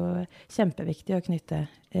det jo kjempeviktig å knytte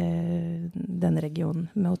denne regionen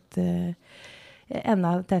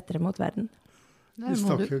enda tettere mot verden. Det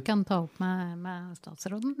noe du kan ta opp med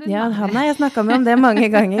statsråden? Ja, han har jeg snakket med om det mange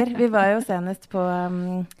ganger. Vi var jo senest på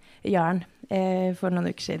Bjørn for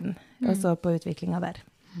noen uker siden, og så på utviklingen der.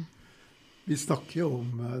 Vi snakker jo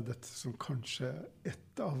om dette som kanskje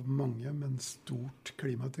ett av mange, men stort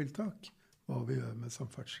klimatiltak, hva vi gjør med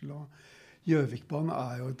samferdsel. Og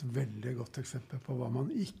Gjøvikbanen jo et veldig godt eksempel på hva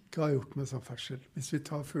man ikke har gjort med samferdsel. Hvis vi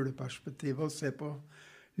tar fugleperspektivet og ser på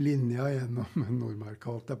linja gjennom Nordmarka,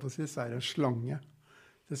 holdt jeg på å si, så det en slange.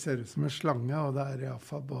 Det ser ut som en slange, og det I hvert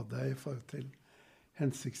fall både I forhold til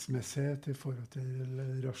hensiktsmessighet, I forhold til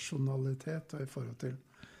rasjonalitet, og I forhold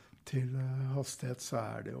til hastighet, så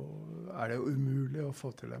det jo umulig å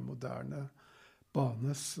få til en moderne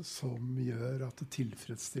bane som gjør at det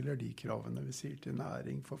tilfredsstiller de kravene vi sier til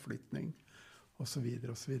næring, forflytning, og så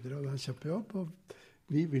videre, og så videre. Og det en kjempejobb, og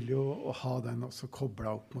vi vil jo ha den også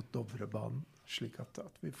koblet opp mot Dovrebanen, slik at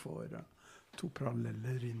vi får to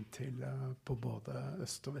paralleller inn til på både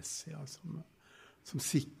øst- og vestsida som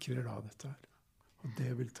sikrer da dette her. Og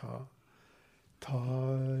det vil ta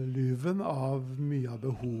luven av mye av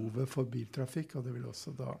behovet for biltrafikk, og det vil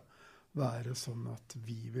også da være sånn at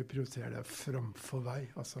vi vil prioritere det framfor vei.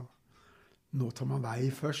 Altså, nå tar man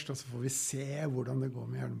vei først, og så får vi se hvordan det går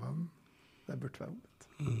med jernbanen. Det burde være omvendt.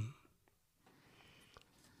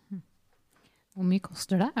 Hvor mye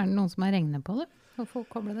koster det? Det noen som har regnet på det? For å få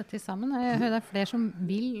koble dette sammen? Jeg hører det flere som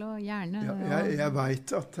vil og gjerne. Ja, jeg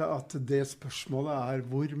vet at det spørsmålet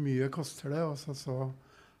hvor mye koster det, og så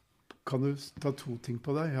kan du ta to ting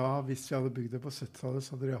på det. Ja, hvis vi hadde bygd det på 70-tallet,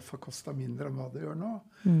 så hadde det I hvert fall kostet mindre enn hva det gjør nå.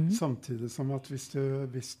 Samtidig som at hvis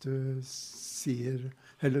du sier,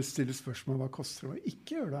 eller stiller spørsmål hva koster det å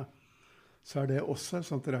ikke gjøre det, så det også et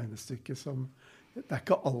sånt regnestykke som det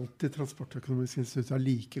ikke alltid Transportøkonomisk institutt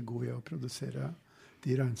like god I å produsere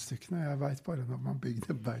de regnestykkene. Jeg vet bare når man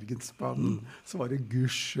bygde Bergensbanen, så var det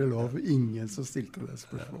gudskjelov ingen som stilte det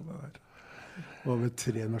spørsmålet der. Over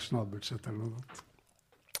 3 nasjonalbudsjett eller noe sånt.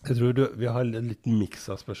 Jeg tror vi har en liten mix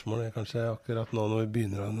av spørsmål, kanskje akkurat nå når vi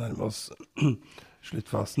begynner å nærme oss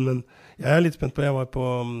sluttfasen, men jeg litt spent på, jeg var på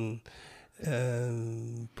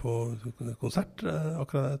konsert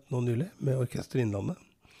akkurat nå nylig med Orkester Innlandet,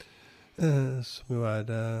 som jo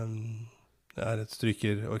et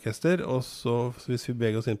strykerorkester, og så hvis vi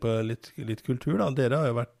beger oss inn på litt kultur da, dere har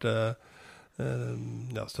jo vært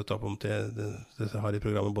støttet opp om det har i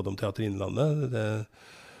programmet både om Teater Innlandet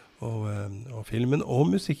og filmen og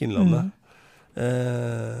Musikk Innlandet.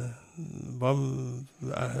 Hva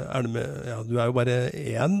er det med, du jo bare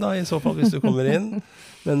én da i så fall hvis du kommer inn,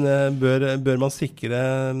 men bør man sikre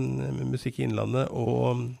Musikk Innlandet og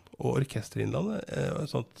Orkester Innlandet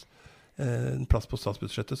en plass på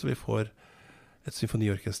statsbudsjettet så vi får et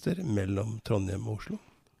symfoniorkester mellom Trondheim og Oslo?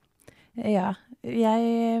 Ja,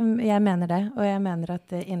 jeg mener det, og jeg mener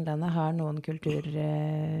at Innlandet har noen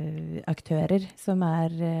kulturaktører som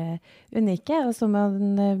unike, og som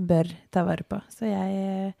man bør ta vare på. Så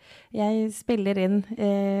jeg spiller inn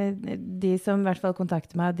de som i hvert fall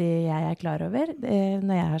kontakter meg, og de jeg klar over,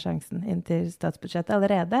 når jeg har sjansen inn til statsbudsjettet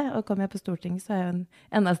allerede, og kommer jeg på Stortinget, så har jeg en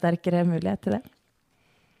enda sterkere mulighet til det.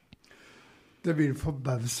 Det vil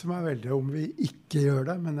forbause meg veldig om vi ikke gjør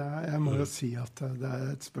det, men jeg må jo si at det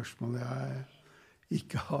et spørsmål jeg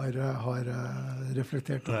ikke har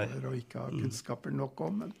reflektert over og ikke har kunnskaper nok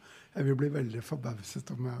om, men jeg vil bli veldig forbauset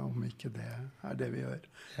om ikke det det vi gjør.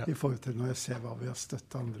 I forhold til når jeg ser hva vi har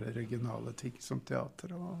støttet andre regionale ting som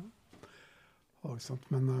teater og sånt,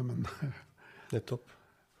 men nettopp.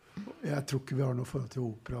 Jeg tror ikke vi har noe forhold til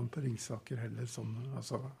operaen på Ringsaker heller, sånn,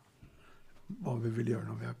 altså hva vi vil gjøre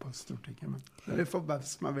når vi på Stortinget, men det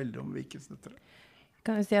forbauser meg veldig om vi ikke støtter det.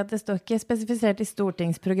 Kan jo si at det står ikke spesifisert i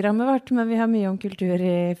stortingsprogrammet vårt, men vi har mye om kultur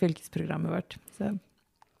i fylkesprogrammet vårt. Så.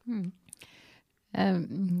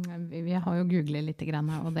 Vi har jo googlet litt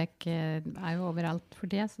grann, og det jo overalt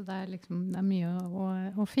for det, så det det mye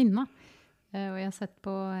å finne. Og jeg har sett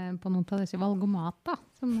på noen av disse valgomat da,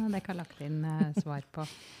 som dere har lagt inn svar på.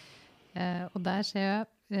 Og der ser jeg,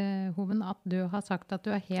 Hoven, at du har sagt at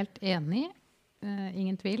du helt enig,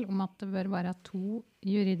 ingen tvil, om at det bør være 2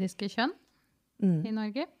 juridiske kjønn i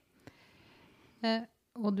Norge.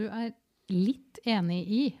 Og du litt enig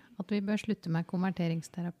i at vi bør slutte med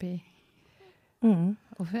konverteringsterapi.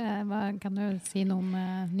 Kan du si noe om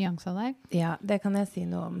nyanser der? Ja, det kan jeg si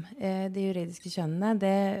noe om. De juridiske kjønnene,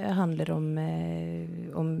 det handler om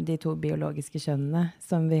de 2 biologiske kjønnene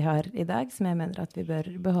som vi har i dag, som jeg mener at vi bør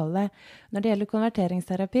beholde. Når det gjelder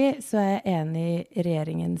konverteringsterapi, så jeg enig i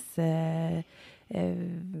regjeringens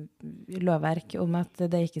lovverk om at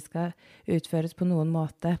det ikke skal utføres på noen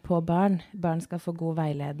måte på barn. Barn skal få god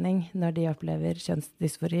veiledning når de opplever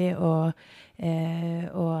kjønnsdysfori, og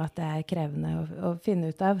at det krevende å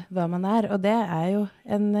finne ut av hva man Og det jo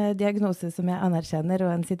en diagnose som jeg anerkjenner,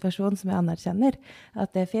 og en situasjon som jeg anerkjenner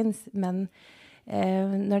at det finnes. Men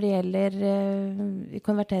når det gjelder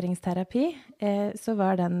konverteringsterapi, så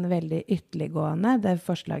var den veldig ytterliggående, det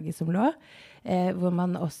forslaget som lå, hvor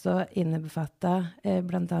man også innebefattet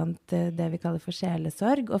blant annet det vi kaller for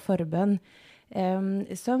sjelesorg og forbønn,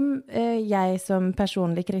 som jeg som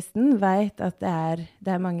personlig kristen vet at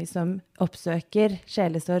det mange som oppsøker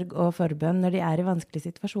sjelesorg og forbønn når de i vanskelige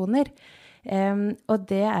situasjoner. Og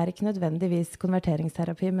det ikke nødvendigvis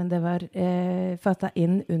konverteringsterapi, men det var fattet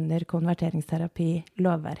inn under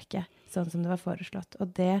konverteringsterapi-lovverket, sånn som det var foreslått. Og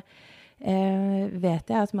det vet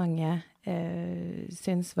jeg at mange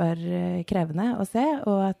syns var krevende å se,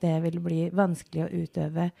 og at det vil bli vanskelig å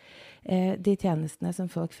utøve de tjenestene som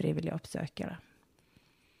folk frivillig oppsøker. Da.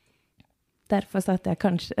 Derfor satt jeg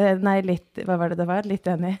kanskje, hva var det var? Litt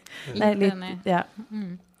enig. Litt enig. Ja.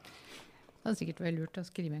 Det sikkert vært lurt å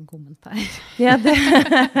skrive en kommentar. Ja,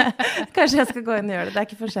 kanskje jeg skal gå inn og gjøre det. Det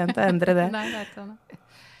ikke for sent å endre det. Nei, det sånn.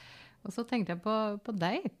 Og så tenkte jeg på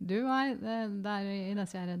deg. Du der i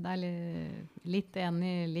disse her, litt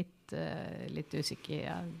enig, litt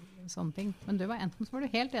usikker, sånne ting. Men du var enten så var du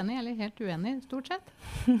helt enig, eller helt uenig, stort sett.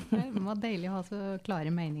 Det var deilig å ha så klare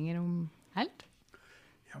meninger om alt.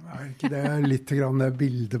 Ja, men ikke det litt grann det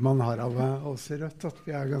bildet man har av oss i Rødt, at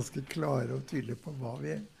vi ganske klare og tydelige på hva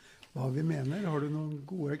vi mener. Har du noen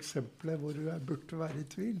gode eksempler hvor du burde være i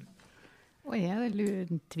tvil? Og jeg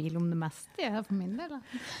tvil om det meste, for min del. Da.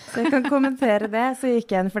 Så jeg kan kommentere det, så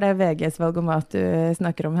gikk jeg inn for det VGs valgomat du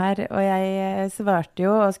snakker om her. Og jeg svarte jo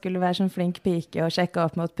og skulle være sånn flink pike og sjekke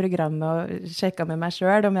opp mot programmet og sjekke med meg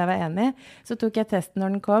selv om jeg var enig. Så tok jeg testen når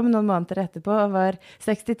den kom noen måneder etterpå og var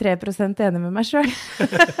 63% enig med meg selv.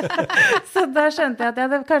 Så da skjønte jeg at jeg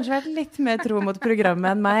hadde kanskje vært litt mer tro mot programmet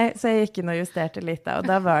enn meg, så jeg gikk inn og justerte litt da. Og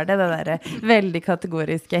da var det der veldig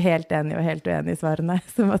kategoriske, helt enig og helt uenig svarene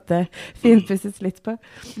som måtte finpusses litt på.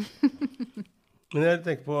 Men jeg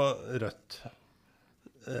tenker på Rødt.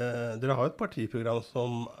 Dere har et partiprogram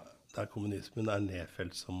der kommunismen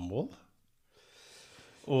nedfelt som mål.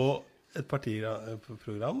 Og et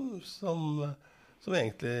partiprogram som som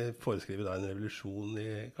egentlig foreskriver da en revolusjon i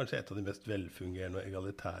kanskje et av de mest velfungerende og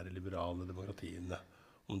egalitære liberale demokratiene,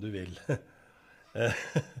 om du vil.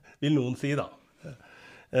 Vil noen si da.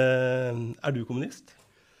 Du kommunist?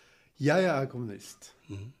 Jeg kommunist.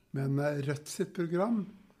 Men Rødt sitt program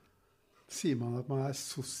sier man at man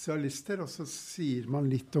sosialister, og så sier man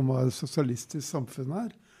litt om hva et sosialistisk samfunn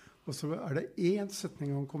Og så det en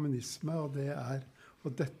setning om kommunisme,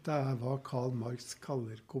 og dette hva Karl Marx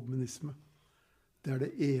kaller kommunisme. Det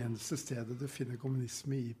det eneste stedet du finner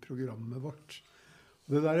kommunisme i programmet vårt.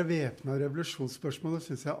 Og det der væpnede revolusjonsspørsmålet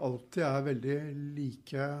synes jeg alltid veldig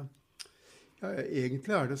like. Ja,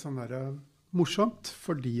 egentlig det sånn der morsomt,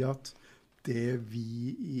 fordi at det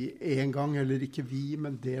vi i en gang, eller ikke vi,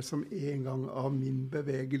 men det som en gang av min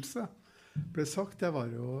bevegelse ble sagt, det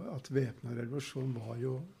var jo at væpnet revolusjon var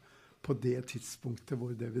jo på det tidspunktet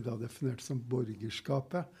hvor det vi da definerte som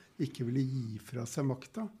borgerskapet ikke ville gi fra seg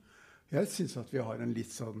makta. Jeg synes at vi har en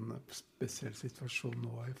litt sånn spesiell situasjon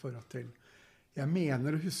nå i forhold til. Jeg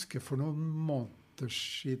mener å huske for noen måneder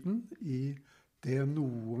siden i det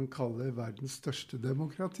noen kaller verdens største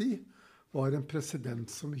demokrati, var en president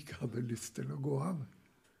som ikke hadde lyst til å gå av.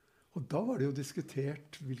 Og da var det jo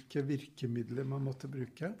diskutert hvilke virkemidler man måtte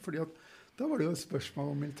bruke, fordi at da var det jo et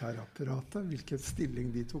spørsmål om militærapparatet, hvilken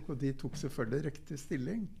stilling de tok, og de tok selvfølgelig riktig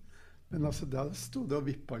stilling. Men altså, da stod det og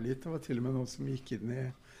vippet litt, det var til og med noen som gikk inn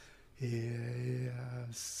i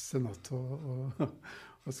senatet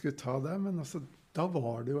og skulle ta det, men altså, da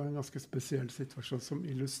var det jo en ganske spesiell situasjon som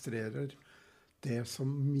illustrerer det som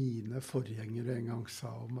mine forgjengere en gang sa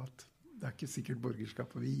om at det ikke sikkert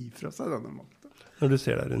borgerskapet vil gi fra seg denne måten. Når du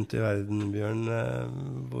ser deg rundt i verden, Bjørn,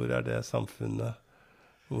 hvor det samfunnet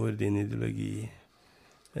hvor din ideologi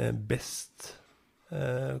best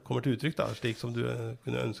kommer til uttrykk, da, slik som du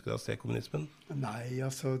kunne ønske deg å se kommunismen? Nei,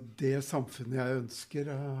 altså det samfunnet jeg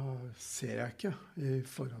ønsker ser jeg ikke i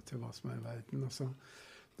forhold til hva som i verden. Altså,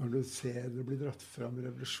 når du ser det blir dratt fram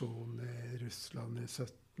revolusjon i Russland i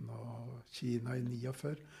 17 og Kina i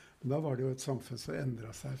 49, men da var det jo et samfunn som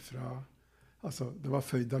endret seg fra, altså det var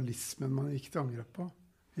feudalismen man gikk til angrep på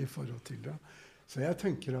i forhold til det. Så jeg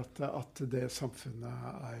tenker at det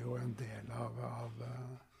samfunnet jo en del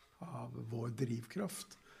av vår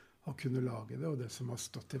drivkraft å kunne lage det, og det som har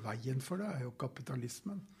stått i veien for det jo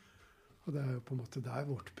kapitalismen. Og det jo på en måte der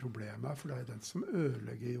vårt problem for det den som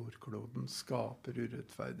ødelegger jordkloden, skaper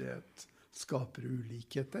urettferdighet, skaper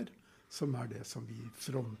ulikheter, som det som vi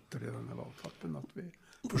fronter i denne valgkampen. At vi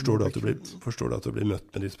Forstår du at du blir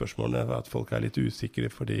møtt med de spørsmålene, at folk litt usikre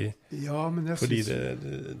fordi, ja, men fordi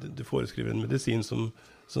du foreskriver en medisin som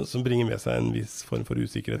bringer med seg en viss form for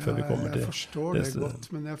usikkerhet før vi kommer til... Jeg forstår det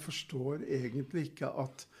godt, men jeg forstår egentlig ikke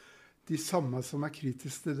at de samme som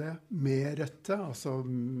kritisk til det, med rette, altså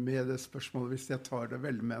med det spørsmålet, hvis jeg tar det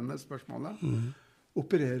velmenende spørsmålet,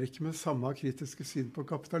 opererer ikke med samme kritiske syn på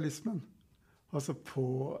kapitalismen. Altså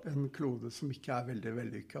på en klode som ikke veldig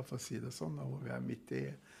vellykket, for å si det sånn, og vi midt i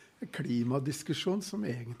en klimadiskusjon som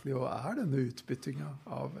egentlig jo denne utbyttingen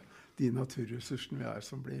av de naturressursene vi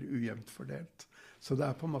som blir ujevnt fordelt. Så det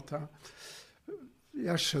på en måte,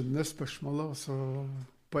 jeg skjønner spørsmålet, og så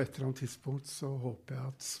på et eller annet tidspunkt så håper jeg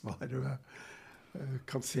at svaret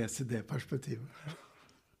kan ses i det perspektivet.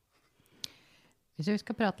 Hvis vi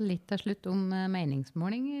skal prate litt til slutt om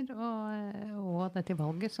meningsmålinger og dette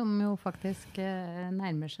valget som jo faktisk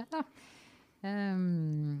nærmer seg da.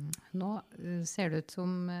 Nå ser det ut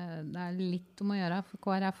som det litt om å gjøre for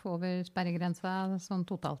KrF over sperregrensa sånn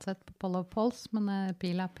totalt sett på poll of polls, men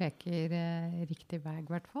pila peker riktig vei I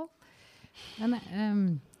hvert fall. Men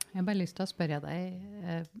jeg bare lyst til å spørre deg,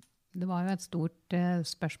 det var jo et stort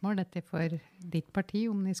spørsmål dette for ditt parti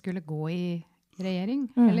om de skulle gå I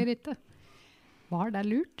regjering eller ikke. Var det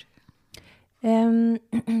lurt?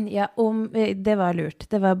 Ja, det var lurt.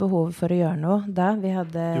 Det var behov for å gjøre noe da. Vi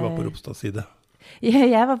hadde... Du var på Ropstads side. Ja,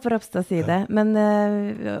 jeg var på Ropstads side. Ja. Men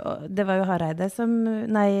det var jo Hareide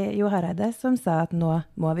som sa at nå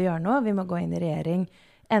må vi gjøre noe. Vi må gå inn I regjering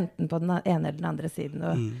enten på den ene eller den andre siden.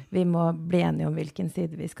 Og vi må bli enige om hvilken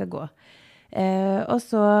side vi skal gå. Og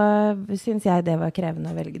så synes jeg det var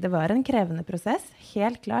krevende å velge. Det var en krevende prosess,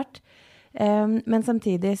 helt klart. Men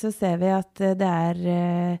samtidig så ser vi at det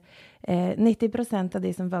 90% av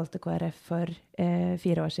de som valgte KrF for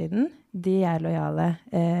 4 år siden, de lojale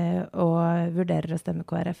og vurderer å stemme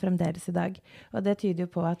KrF fremdeles I dag. Og det tyder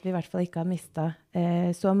jo på at vi I hvert fall ikke har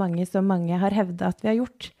mistet så mange som mange har hevdet at vi har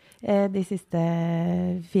gjort de siste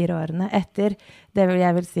 4 årene, etter det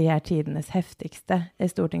jeg vil si tidenes heftigste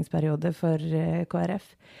stortingsperiode for KrF.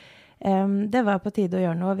 Det var på tide å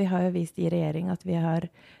gjøre noe. Vi har jo vist I regjering at vi har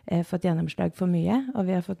fått gjennomslag for mye, og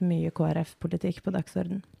vi har fått mye KrF-politikk på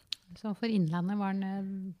dagsorden. Så for Innlandet var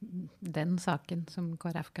den saken som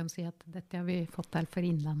KrF kan si at dette har vi fått til for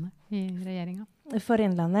Innlandet i regjeringen? For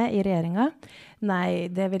Innlandet i regjeringen? Nei,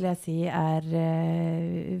 det vil jeg si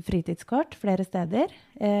fritidskort flere steder.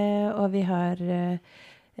 Og vi har,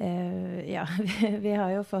 vi har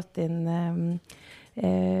jo fått inn...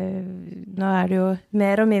 nå det jo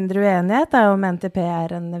mer og mindre uenighet om NTP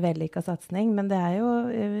en vellykket satsning, men det jo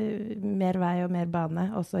mer vei og mer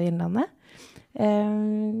bane også i Innlandet.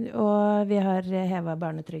 Og vi har hevet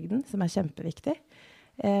barnetrygden, som kjempeviktig.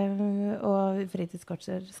 Og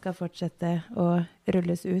fritidskorter skal fortsette å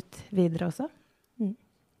rulles ut videre også.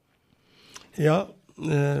 Ja,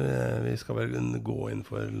 vi skal vel gå inn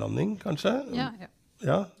for landing, kanskje? Ja,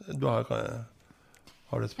 du har du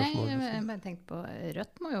et spørsmål? Jeg bare tenkte på,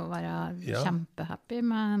 Rødt må jo være kjempehappy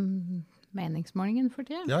med meningsmålingen for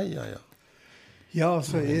tiden. Ja. Ja,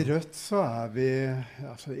 altså i Rødt så vi,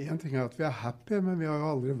 altså en ting at vi happy, men vi har jo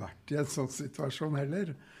aldri vært i en sånn situasjon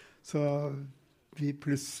heller. Så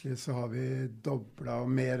plutselig så har vi doblet,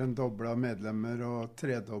 og mer enn doblet medlemmer, og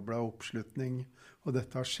tredoblet oppslutning. Og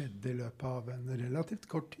dette har skjedd i løpet av en relativt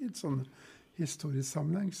kort tid, sånn historisk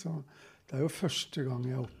sammenheng. Så det jo første gang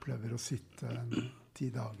jeg opplever å sitte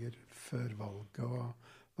 10 dager før valget og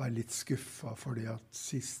være litt skuffet fordi at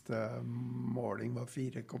siste måling var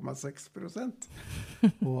 4,6%.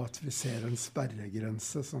 Og at vi ser en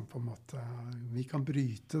sperregrense som på en måte vi kan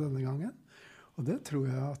bryte denne gangen. Og det tror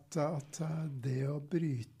jeg at det å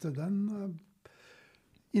bryte den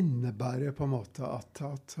innebærer på en måte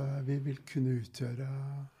at vi vil kunne utgjøre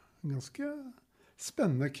en ganske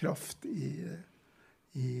spennende kraft i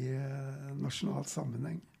nasjonal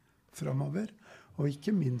sammenheng fremover. Og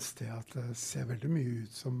ikke minst det at det ser veldig mye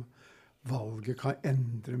ut som valget kan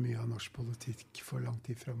endre mye av norsk politikk for lang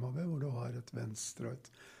tid fremover, hvor du har et Venstre og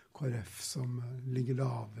et KrF som ligger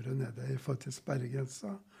lavere nede i forhold til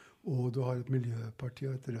sperregrensa, og du har et miljøparti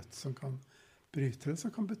og et Rødt som kan bryte det,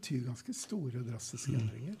 som kan bety ganske store og drastiske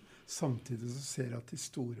endringer. Samtidig så ser jeg at de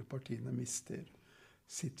store partiene mister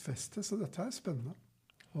sitt feste, så dette spennende.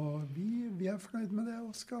 Og vi fornøyd med det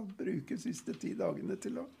og skal bruke de siste 10 dagene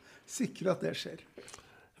til å sikre at det skjer.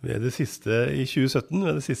 I 2017,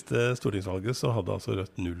 ved det siste stortingsvalget, så hadde altså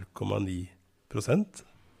Rødt 0,9%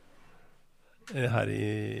 her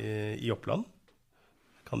i Oppland.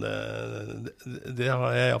 Det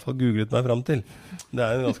har jeg i hvert fall googlet meg frem til. Det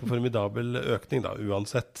en ganske formidabel økning da,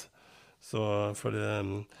 uansett. Så for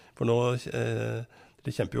nå...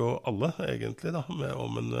 Det kjemper jo alle, egentlig, da,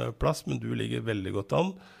 om en plass, men du ligger veldig godt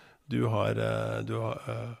an. Du har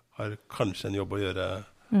kanskje en jobb å gjøre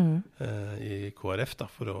i KrF da,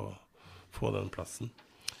 for å få den plassen.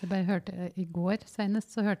 Jeg bare hørte i går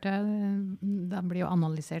senest, så hørte jeg, det blir jo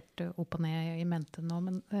analysert opp og ned i mente nå,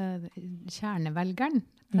 men kjernevelgeren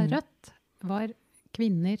til Rødt var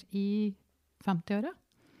kvinner i 50-åra.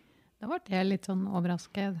 Da ble jeg litt sånn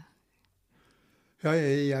overrasket. Ja,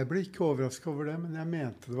 jeg ble ikke overrasket over det, men jeg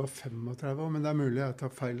mente det var 35 år, men det mulig jeg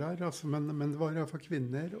tar feil her. Altså, men det var i hvert fall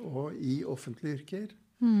kvinner og i offentlige yrker.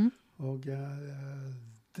 Og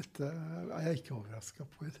dette jeg ikke overrasket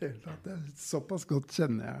på i det hele tatt. Såpass godt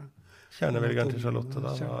kjenner jeg. Kjernevelgeren til Charlotte,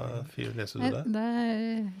 da? Leser du det?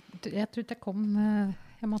 Jeg tror det kom...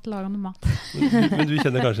 Jeg måtte lage noe mat. Men du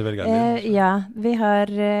kjenner kanskje velgeren din? Ja, vi har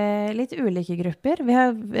litt ulike grupper. Vi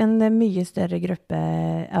har en mye større gruppe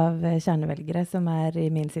av kjernevelgere som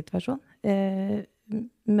i min situasjon.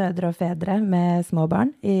 Mødre og fedre med små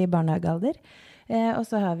barn i barnehagealder. Og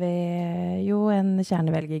så har vi jo en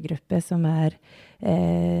kjernevelgergruppe som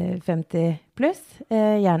 50 pluss,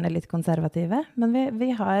 gjerne litt konservative. Men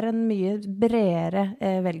vi har en mye bredere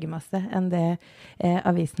velgermasse enn det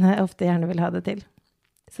avisene ofte gjerne vil ha det til.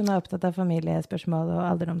 Som opptatt av familiespørsmål og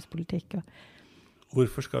alderdomspolitikk.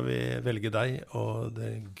 Hvorfor skal vi velge deg og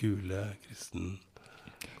det gule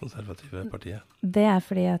kristen-konservative partiet? Det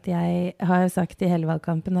fordi at jeg har jo sagt i hele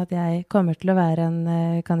valgkampen at jeg kommer til å være en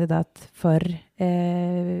kandidat for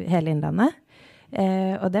hele Innlandet.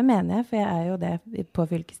 Og det mener jeg, for jeg jo det på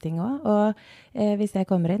fylkestinget også. Og hvis jeg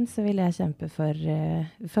kommer inn, så vil jeg kjempe for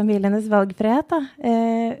familienes valgfrihet.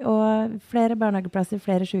 Og flere barnehageplasser,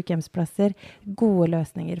 flere sykehjemsplasser, gode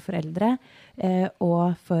løsninger for eldre,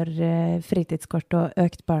 og for fritidskort og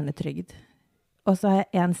økt barnetrygd. Og så har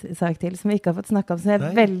jeg en sak til som vi ikke har fått snakket om, som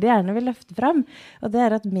jeg veldig gjerne vil løfte frem. Og det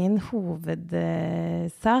at min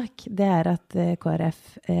hovedsak, det at KrF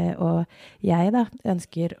og jeg da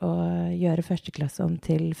ønsker å gjøre førsteklasse om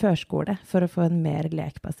til førskole for å få en mer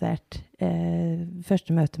lekbasert første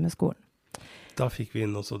møte med skolen. Da fikk vi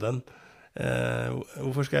inn også den.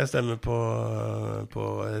 Hvorfor skal jeg stemme på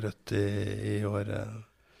Rødt i år?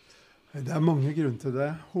 Det mange grunner til det.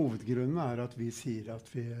 Hovedgrunnen at vi sier at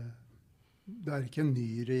vi det er ikke en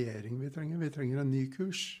ny regjering vi trenger en ny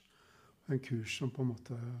kurs. En kurs som på en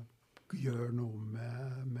måte gjør noe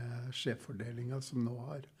med skjevfordelingen som nå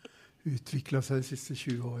har utviklet seg de siste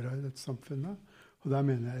 20 årene i dette samfunnet. Og der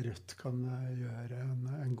mener jeg Rødt kan gjøre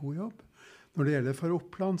en god jobb. Når det gjelder for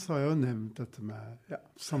Oppland, så har jeg jo nevnt dette med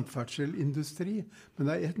samferdsel, industri. Men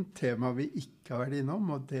det er et tema vi ikke har vært innom,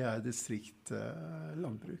 og det er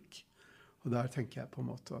distrikt-landbruk. Og der tenker jeg på en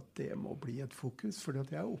måte at det må bli et fokus, fordi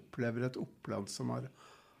at jeg opplever et Oppland som har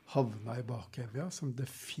havnet i bakevja, som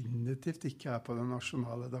definitivt ikke er på den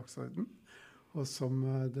nasjonale dagsordenen, og som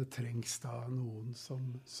det trengs da noen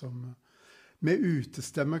som med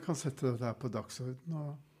utestemme kan sette dette her på dagsordenen,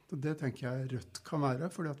 og det tenker jeg Rødt kan være,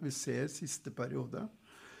 fordi at vi ser siste periode.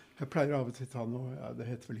 Jeg pleier av og til å ta noe, det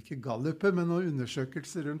heter vel ikke galluper, men noen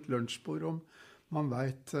undersøkelser rundt lunsjbord om man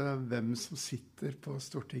vet hvem som sitter på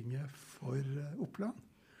Stortinget for Oppland.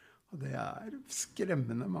 Og det er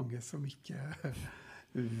skremmende mange som ikke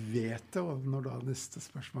vet det, og når da neste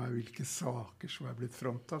spørsmål er hvilke saker som er blitt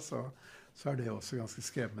frontet, så er det også ganske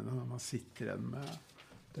skremmende når man sitter igjen med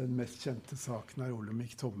den mest kjente saken er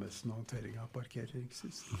Olemic Thommessen og håndtering av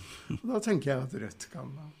parkeringshus. Og da tenker jeg at Rødt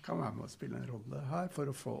kan være med å spille en rolle her for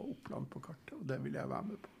å få Oppland på kartet, og det vil jeg være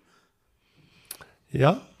med på.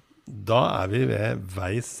 Ja, da er vi ved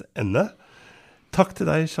veis ende. Takk til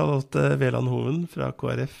deg, Charlotte Veland Hoven fra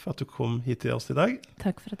KrF, at du kom hit til oss i dag.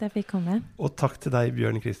 Takk for at jeg fikk komme. Og takk til deg,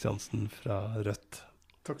 Bjørn Kristiansen fra Rødt.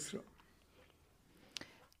 Takk skal du ha.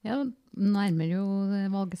 Ja, nærmer jo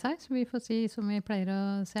valget seg, så vi får si som vi pleier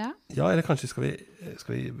å se. Ja, eller kanskje skal vi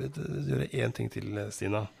gjøre en ting til,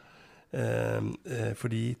 Stina.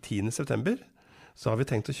 Fordi 10. september så har vi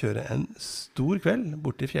tenkt å kjøre en stor kveld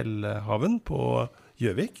borte i Fjellhaven på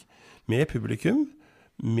Gjøvik, med publikum,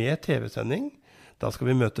 med TV-sending. Da skal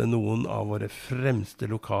vi møte noen av våre fremste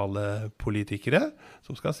lokale politikere,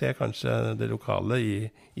 som skal se kanskje det lokale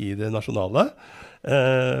i det nasjonale,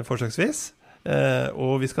 forsøksvis.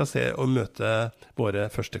 Og vi skal se og møte våre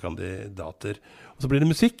første kandidater. Og så blir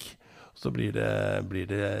det musikk, og så blir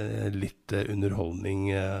det litt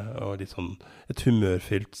underholdning og litt sånn et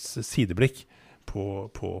humørfylt sideblikk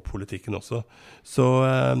på politikken også. Så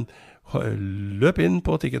løp inn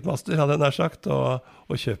på Ticketmaster, hadde jeg nær sagt,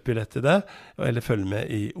 og kjøp billett til det, eller følg med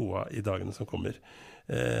i OA i dagene som kommer.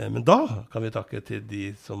 Men da kan vi takke til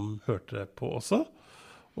de som hørte på også.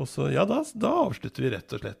 Og så, ja, da avslutter vi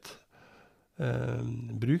rett og slett.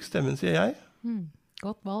 Bruk stemmen, sier jeg.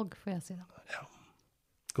 Godt valg, får jeg si da. Ja,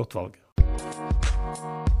 godt valg.